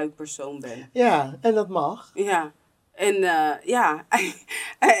wel een lui persoon ben. Ja, en dat mag. Ja.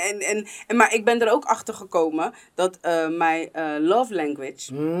 Maar ik ben er ook achter gekomen dat mijn love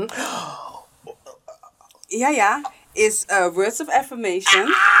language is words of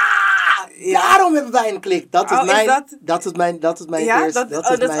affirmation. Daarom hebben wij een klik. Dat is mijn eerste. Dat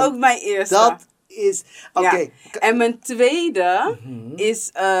is ook mijn eerste. Dat is, oké. En mijn tweede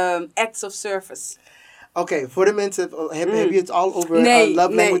is acts of service. Oké, voor de mensen, heb je het al over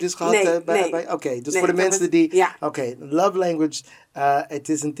love languages gehad? Oké, dus voor de mensen die... Ja. Oké, love language, het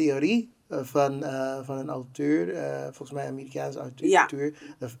is een theorie van een auteur, volgens mij een Amerikaanse auteur. Ja.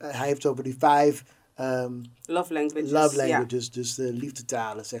 Hij heeft over die 5... Love languages. Love languages, dus de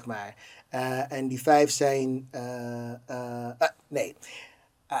liefdetalen, zeg maar. En die 5 zijn...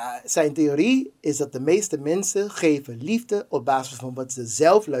 zijn theorie is dat de meeste mensen geven liefde op basis van wat ze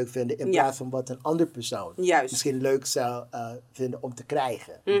zelf leuk vinden, in plaats van wat een ander persoon misschien leuk zou vinden om te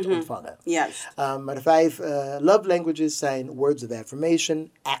krijgen, om te ontvangen. Juist. Maar de 5 love languages zijn words of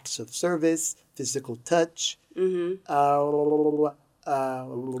affirmation, acts of service, physical touch,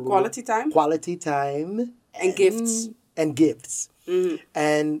 quality time. En gifts. En gifts.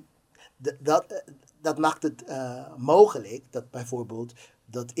 En dat maakt het mogelijk dat bijvoorbeeld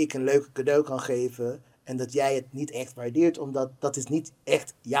dat ik een leuke cadeau kan geven en dat jij het niet echt waardeert, omdat dat is niet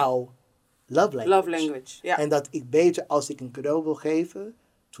echt jouw love language. Ja. En dat ik beter, als ik een cadeau wil geven,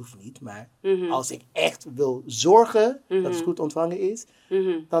 het hoeft niet, maar als ik echt wil zorgen dat het goed ontvangen is,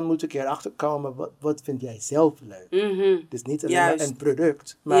 dan moet ik erachter komen, wat vind jij zelf leuk? Dus niet alleen maar een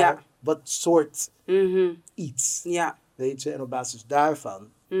product, maar wat soort iets. Ja. Weet je, en op basis daarvan.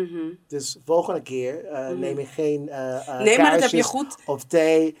 Dus volgende keer neem ik geen nee, maar dat heb je goed, of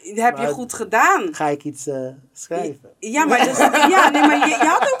thee. Dat heb je goed gedaan. Ga ik iets schrijven. Ja, maar, maar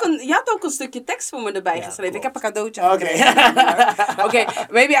je had ook een stukje tekst voor me erbij geschreven. Klopt. Ik heb een cadeautje gekregen. Oké,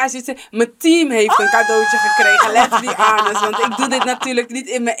 maybe als je zegt, mijn team heeft een cadeautje gekregen. Let's be honest, want ik doe dit natuurlijk niet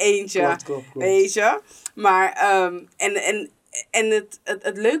in mijn eentje. Klopt. Weet je? Maar, en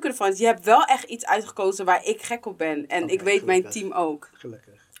het leuke ervan is, je hebt wel echt iets uitgekozen waar ik gek op ben. En ik weet mijn team ook. Gelukkig.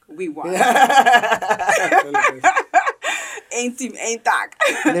 We won. Eén team, één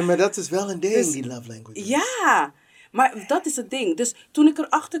taak. Nee, maar dat is wel een ding, die love language. Ja, maar dat is het ding. Dus toen ik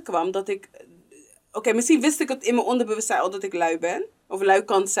erachter kwam dat ik... Oké, misschien wist ik het in mijn onderbewustzijn al dat ik lui ben. Of lui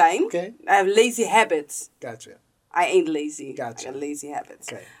kan zijn. Okay. I have lazy habits. Gotcha. I ain't lazy. Gotcha. I got lazy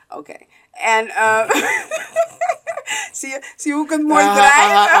habits. Oké. En zie je hoe ik het mooi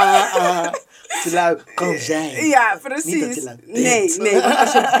draai? Te lui kan zijn. Ja, precies. Niet dat je lui bent. Nee, want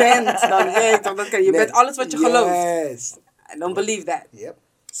als je bent, dan weet ik toch, dat kan je. Bent alles wat je gelooft. Yes. I don't believe that. Yep.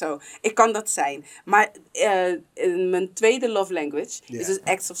 So, ik kan dat zijn. Maar mijn tweede love language is dus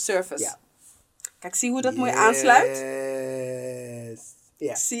acts of service. Yeah. Kijk, zie hoe dat mooi aansluit?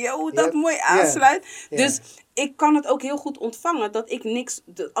 Yeah. Zie je hoe dat mooi aansluit? Yeah. Dus ik kan het ook heel goed ontvangen dat ik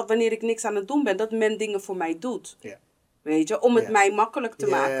wanneer ik niks aan het doen ben, dat men dingen voor mij doet. Yeah. Weet je, om het mij makkelijk te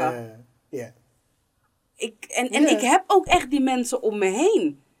maken. Yeah. En ik heb ook echt die mensen om me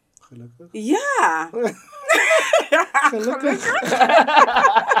heen. Gelukkig. Ja. Gelukkig.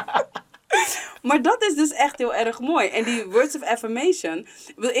 Maar dat is dus echt heel erg mooi. En die words of affirmation,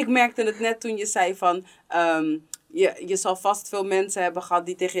 ik merkte het net toen je zei van... Je zal vast veel mensen hebben gehad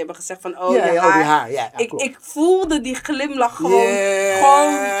die tegen je hebben gezegd van... Oh, je haar. Ja, ik voelde die glimlach gewoon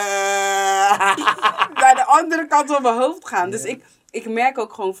naar de andere kant van mijn hoofd gaan. Dus ik merk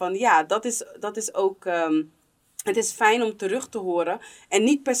ook gewoon van... Ja, dat is ook... het is fijn om terug te horen. En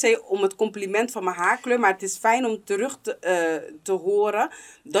niet per se om het compliment van mijn haarkleur. Maar het is fijn om terug te horen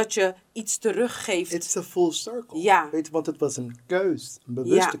dat je iets teruggeeft. It's a full circle. Ja. Weet je, want het was een keus. Een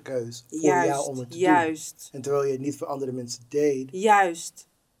bewuste keus. Voor jou om het te doen. En terwijl je het niet voor andere mensen deed. Juist.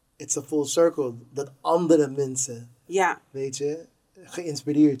 It's a full circle. Dat andere mensen, weet je,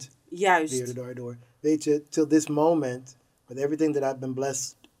 geïnspireerd werden daardoor. Weet je, till this moment, with everything that I've been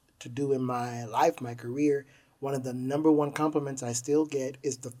blessed to do in my life, my career... One of the number one compliments I still get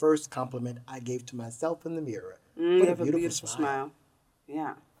is the first compliment I gave to myself in the mirror. You have a beautiful smile.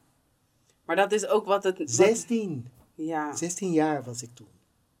 Ja. Maar dat is ook wat het... 16. Ja. 16 jaar was ik toen.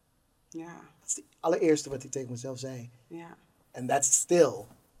 Ja. Dat is het allereerste wat ik tegen mezelf zei. Ja. En that's still.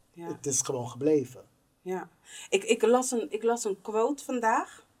 Ja. Het is gewoon gebleven. Ja. Ik las een quote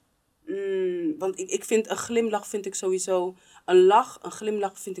vandaag. Want ik vind een glimlach vind ik sowieso... Een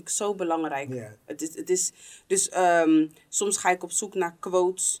glimlach vind ik zo belangrijk. Yeah. Het is dus soms ga ik op zoek naar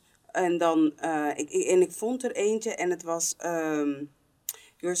quotes. En dan... ik vond er eentje en het was...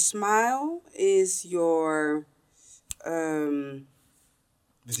 your smile is your...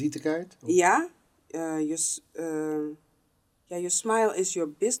 Visitekaart? Ja. Your smile is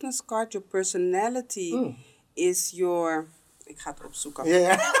your business card. Your personality is your... Ik ga het opzoeken.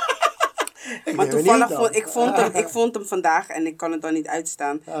 Ja. Maar toevallig, ik vond hem vandaag en ik kan het dan niet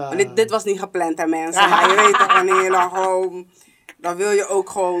uitstaan. Want dit was niet gepland, hè mensen. Maar je weet toch, wanneer je dan gewoon... Dan wil je ook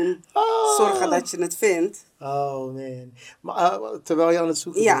gewoon zorgen dat je het vindt. Oh man. Maar terwijl je aan het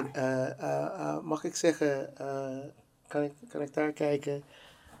zoeken bent, mag ik zeggen... kan ik daar kijken?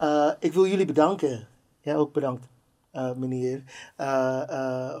 Ik wil jullie bedanken Ja, ook bedankt, meneer,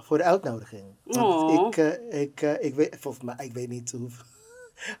 voor de uitnodiging. Oh. Want ik weet, volgens mij, ik weet niet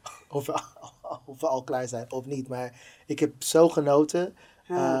of we al klaar zijn of niet, maar ik heb zo genoten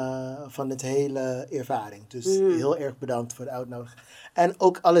van het hele ervaring. Dus heel erg bedankt voor de uitnodiging. En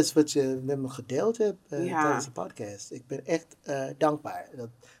ook alles wat je met me gedeeld hebt tijdens de podcast. Ik ben echt dankbaar. Dat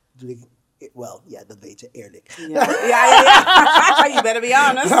bedoel ik. Well, ja, dat weet je, eerlijk. Ja. You better be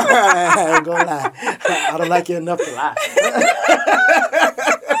honest. I ain't gonna lie. I don't like you enough to lie.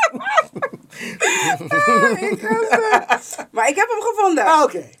 Maar ik heb hem gevonden.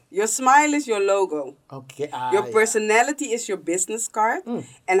 Oké. Your smile is your logo. Oké. Your personality is your business card.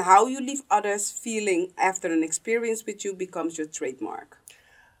 And how you leave others feeling after an experience with you becomes your trademark.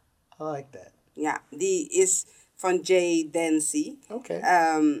 I like that. Ja, die is van Jay Dancy. Oké.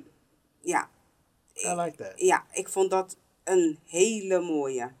 Ja. I like that. Ja, ik vond dat een hele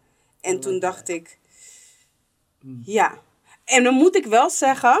mooie. En toen dacht ik, ja. En dan moet ik wel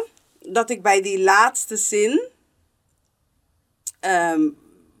zeggen dat ik bij die laatste zin,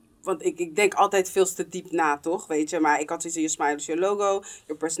 want ik denk altijd veel te diep na, toch? Weet je, maar ik had zoiets, your smile is your logo,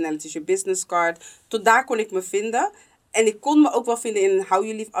 your personality is your business card. Tot daar kon ik me vinden. En ik kon me ook wel vinden in how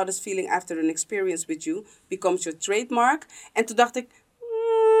you leave others feeling after an experience with you becomes your trademark. En toen dacht ik,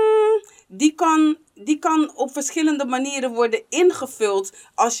 die kan op verschillende manieren worden ingevuld.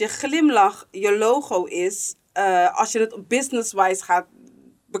 Als je glimlach je logo is, als je het business-wise gaat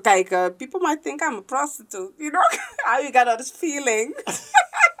bekijken. People might think I'm a prostitute, you know? How you got others feeling.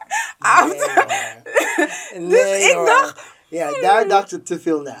 Nee, ik dacht... Ja, daar dacht ik te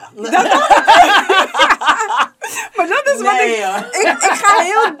veel na. Maar dat is wat ik ga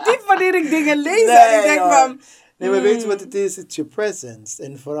heel diep wanneer ik dingen lees. Nee, en ik denk van... Nee, maar weet je wat het is? It's your presence.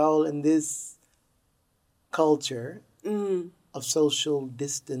 En vooral in this culture of social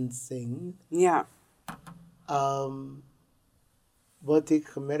distancing. Ja. Wat ik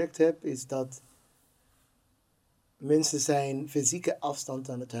gemerkt heb is dat mensen zijn fysieke afstand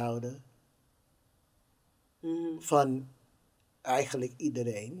aan het houden van eigenlijk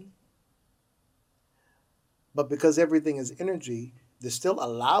iedereen. But because everything is energy, they're still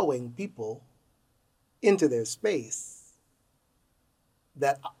allowing people into their space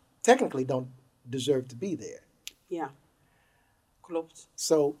that technically don't deserve to be there. Ja. Klopt.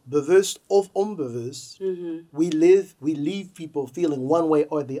 So, bewust of onbewust, we leave people feeling one way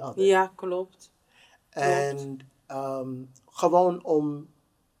or the other. Ja, klopt. En gewoon om,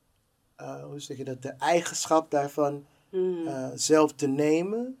 hoe zeg je dat, de eigenschap daarvan zelf te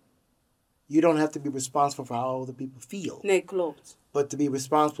nemen. You don't have to be responsible for how other people feel. Nee, klopt. But to be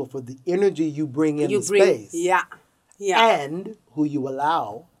responsible for the energy you bring in the space. Ja. Ja. And who you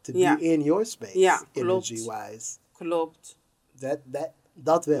allow to be in your space. Ja, klopt. Energy-wise. Klopt.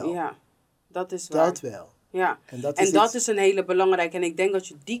 Dat wel. Ja, dat is waar. Dat wel. Ja. En dat is een hele belangrijke. En ik denk dat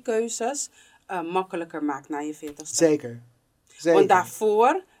je die keuzes makkelijker maakt na je 40ste. Zeker. Want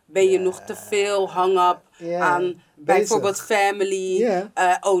daarvoor ben je nog te veel hang-up aan bijvoorbeeld family.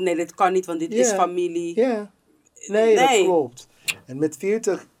 Oh nee, dit kan niet, want dit is familie. Ja. Nee, dat klopt. En met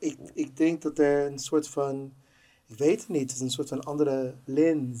 40, ik denk dat er een soort van, ik weet het niet, het is een soort van andere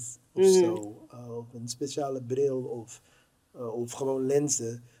lens of zo. Of een speciale bril of gewoon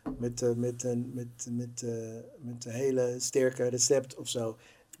lenzen met een hele sterke recept of zo.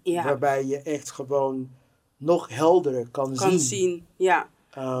 Ja. Waarbij je echt gewoon nog helderder kan zien. Ja.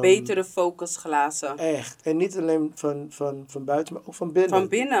 Betere focusglazen. Echt. En niet alleen van buiten, maar ook van binnen. Van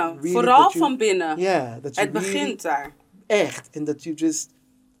binnen. Really Vooral van binnen. Ja. Het begint daar. Echt. En dat je just...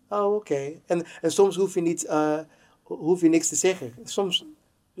 Oh, oké. En soms hoef je niks te zeggen. Soms...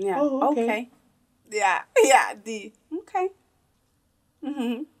 Ja, oké. Ja, die. Oké.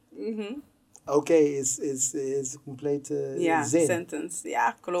 Oké is complete zin. Sentence.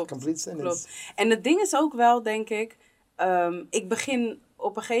 Ja, klopt. Complete sentence. Klopt. En het ding is ook wel, denk ik... ik begin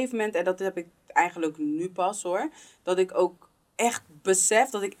op een gegeven moment... En dat heb ik eigenlijk nu pas, hoor. Dat ik ook echt besef...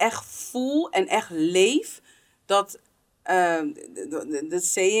 Dat ik echt voel en echt leef... Dat de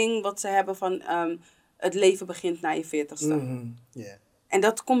saying wat ze hebben van... het leven begint na je 40ste. Yeah. En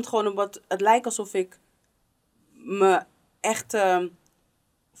dat komt gewoon omdat... Het lijkt alsof ik... me echt...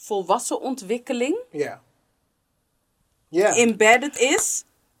 volwassen ontwikkeling... embedded is...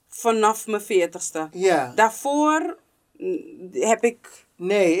 vanaf mijn 40ste. Ja. Daarvoor heb ik...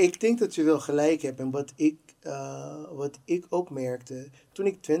 Nee, ik denk dat je wel gelijk hebt. En wat ik ook merkte... Toen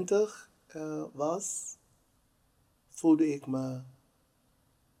ik 20 was... voelde ik me...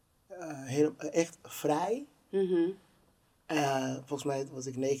 echt vrij. Volgens mij was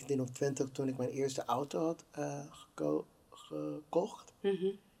ik 19 of 20 toen ik mijn eerste auto had gekocht.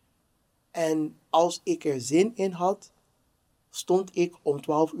 En als ik er zin in had, stond ik om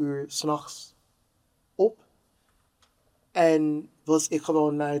 12 uur 's nachts op. En was ik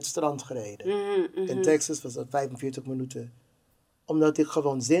gewoon naar het strand gereden. In Texas was dat 45 minuten. Omdat ik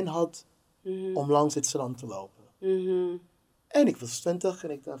gewoon zin had om langs het strand te lopen. En ik was 20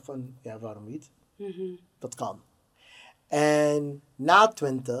 en ik dacht van, ja, waarom niet? Dat kan. En na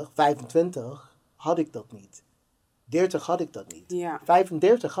 25 had ik dat niet. 30 had ik dat niet. Ja.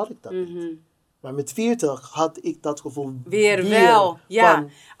 35 had ik dat niet. Maar met 40 had ik dat gevoel Weer wel. Ja.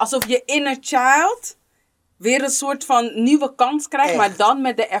 van- Alsof je inner child weer een soort van nieuwe kans krijgt. Echt. Maar dan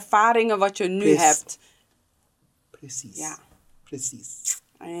met de ervaringen wat je nu hebt. Precies. Ja. Precies.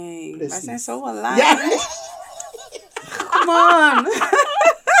 Hey, wij Precies. zijn zo alive. Ja. Come on.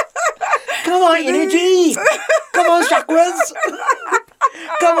 Come on, energy. Come on, chakras.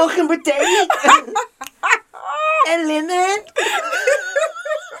 Come on, Gimbertee. En lemon.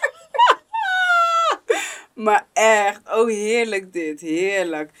 Maar echt, oh heerlijk dit,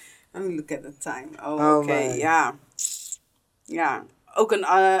 heerlijk. Let me look at the time. Oh, oké, man. ja. Ja, ook een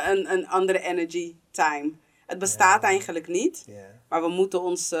andere energy time. Het bestaat eigenlijk niet, Ja. maar we moeten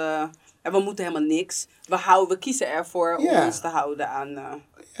ons, we moeten helemaal niks. We kiezen ervoor om Ja. ons te houden aan...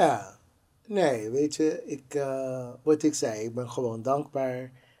 Ja. Nee, weet je, wat ik zei, ik ben gewoon dankbaar.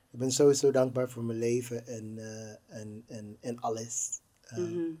 Ik ben sowieso dankbaar voor mijn leven en alles.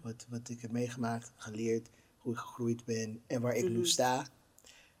 Wat ik heb meegemaakt, geleerd, hoe ik gegroeid ben en waar ik nu sta.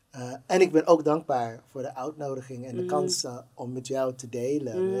 En ik ben ook dankbaar voor de uitnodiging en de kans om met jou te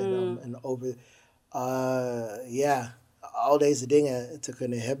delen. En over al deze dingen te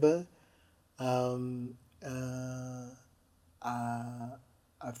kunnen hebben.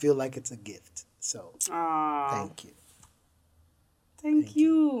 I feel like it's a gift. So, thank you. Thank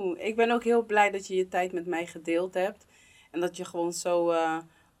you. Ik ben ook heel blij dat je je tijd met mij gedeeld hebt. En dat je gewoon zo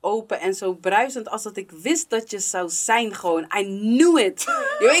open en zo bruisend als dat ik wist dat je zou zijn gewoon. I knew it.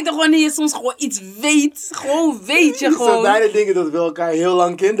 Je weet toch wanneer je soms gewoon iets weet. Gewoon weet je Het zijn gewoon. bijna dingen dat we elkaar heel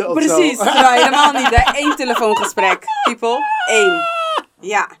lang kenden of Precies. zo. Nou, helemaal niet. Hè. 1 telefoongesprek. People. 1.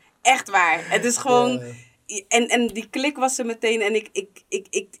 Ja, echt waar. Het is gewoon... Ja. En die klik was er meteen. En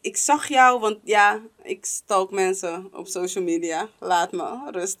ik zag jou, want ja, ik stalk mensen op social media. Laat me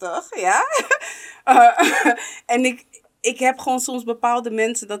rustig, ja. En ik heb gewoon soms bepaalde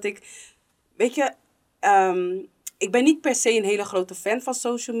mensen dat ik... Weet je, ik ben niet per se een hele grote fan van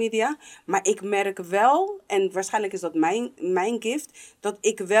social media. Maar ik merk wel, en waarschijnlijk is dat mijn gift... dat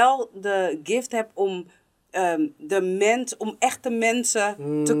ik wel de gift heb om... om echte mensen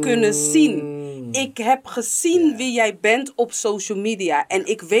te kunnen zien. Ik heb gezien wie jij bent op social media. En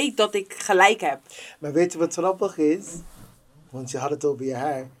ik weet dat ik gelijk heb. Maar weet je wat grappig is? Want je had het over je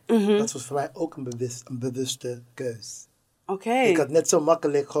haar. Dat was voor mij ook een bewuste keus. Oké. Ik had net zo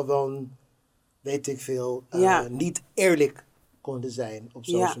makkelijk gewoon, weet ik veel, Ja. niet eerlijk konden zijn op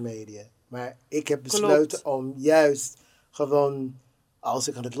social Ja. media. Maar ik heb besloten om juist gewoon, als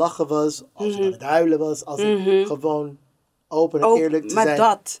ik aan het lachen was, als ik aan het huilen was, als ik gewoon open en eerlijk te maar zijn.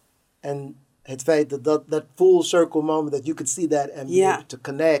 dat. En het feit dat full circle moment, that you could see that and be able to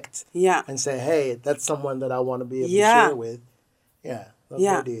connect. Ja. And say, hey, that's someone that I want to be able Ja. to share with. Ja, dat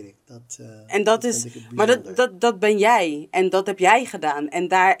Ja. waardeer ik. En dat vind is, ik het maar bijzonder. dat ben jij. En dat heb jij gedaan.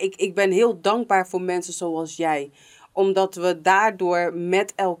 En ik ben heel dankbaar voor mensen zoals jij. Omdat we daardoor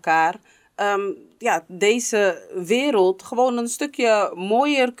met elkaar deze wereld gewoon een stukje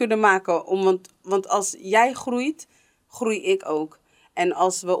mooier kunnen maken. Want als jij groeit, groei ik ook. En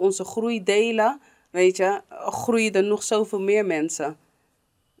als we onze groei delen, weet je, groeien er nog zoveel meer mensen.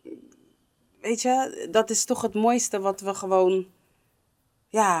 Weet je, dat is toch het mooiste wat we gewoon...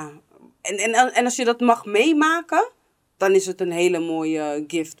 Ja, en als je dat mag meemaken, dan is het een hele mooie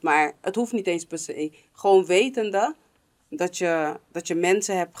gift. Maar het hoeft niet eens per se. Gewoon wetende dat je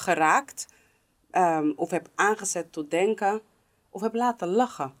mensen hebt geraakt, of hebt aangezet tot denken, of hebt laten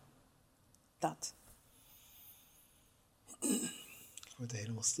lachen. Dat. Ik word er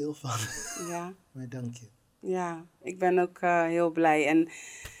helemaal stil van. Ja, Maar dank je. ja, ik ben ook heel blij. En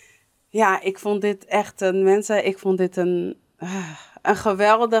ja, ik vond dit echt ik vond dit een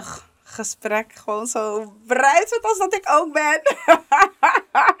geweldig gesprek. Gewoon zo bruisend als dat ik ook ben.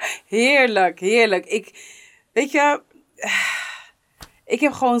 Heerlijk, heerlijk. Weet je, ik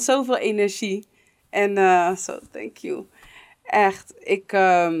heb gewoon zoveel energie. En thank you. Echt, ik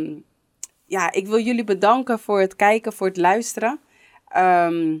wil jullie bedanken voor het kijken, voor het luisteren.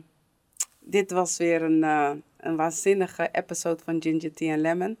 Dit was weer een waanzinnige episode van Ginger Tea and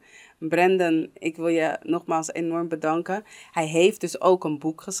Lemon. Brandon, ik wil je nogmaals enorm bedanken. Hij heeft dus ook een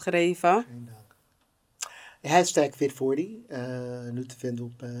boek geschreven. Geen dank. #Fit40, nu te vinden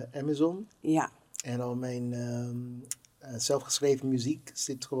op Amazon. Ja. En al mijn zelfgeschreven muziek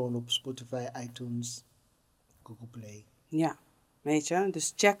zit gewoon op Spotify, iTunes, Google Play. Ja, weet je,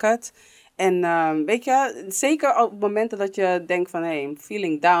 dus check het. En weet je, zeker op momenten dat je denkt van, hey, I'm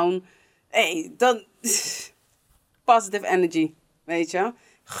feeling down. Hey, dan positive energy, weet je.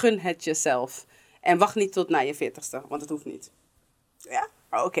 Gun het jezelf. En wacht niet tot na je 40ste, want het hoeft niet. Ja,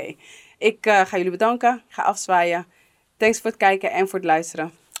 oké. Ik ga jullie bedanken. Ik ga afzwaaien. Thanks voor het kijken en voor het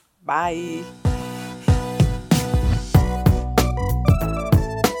luisteren. Bye.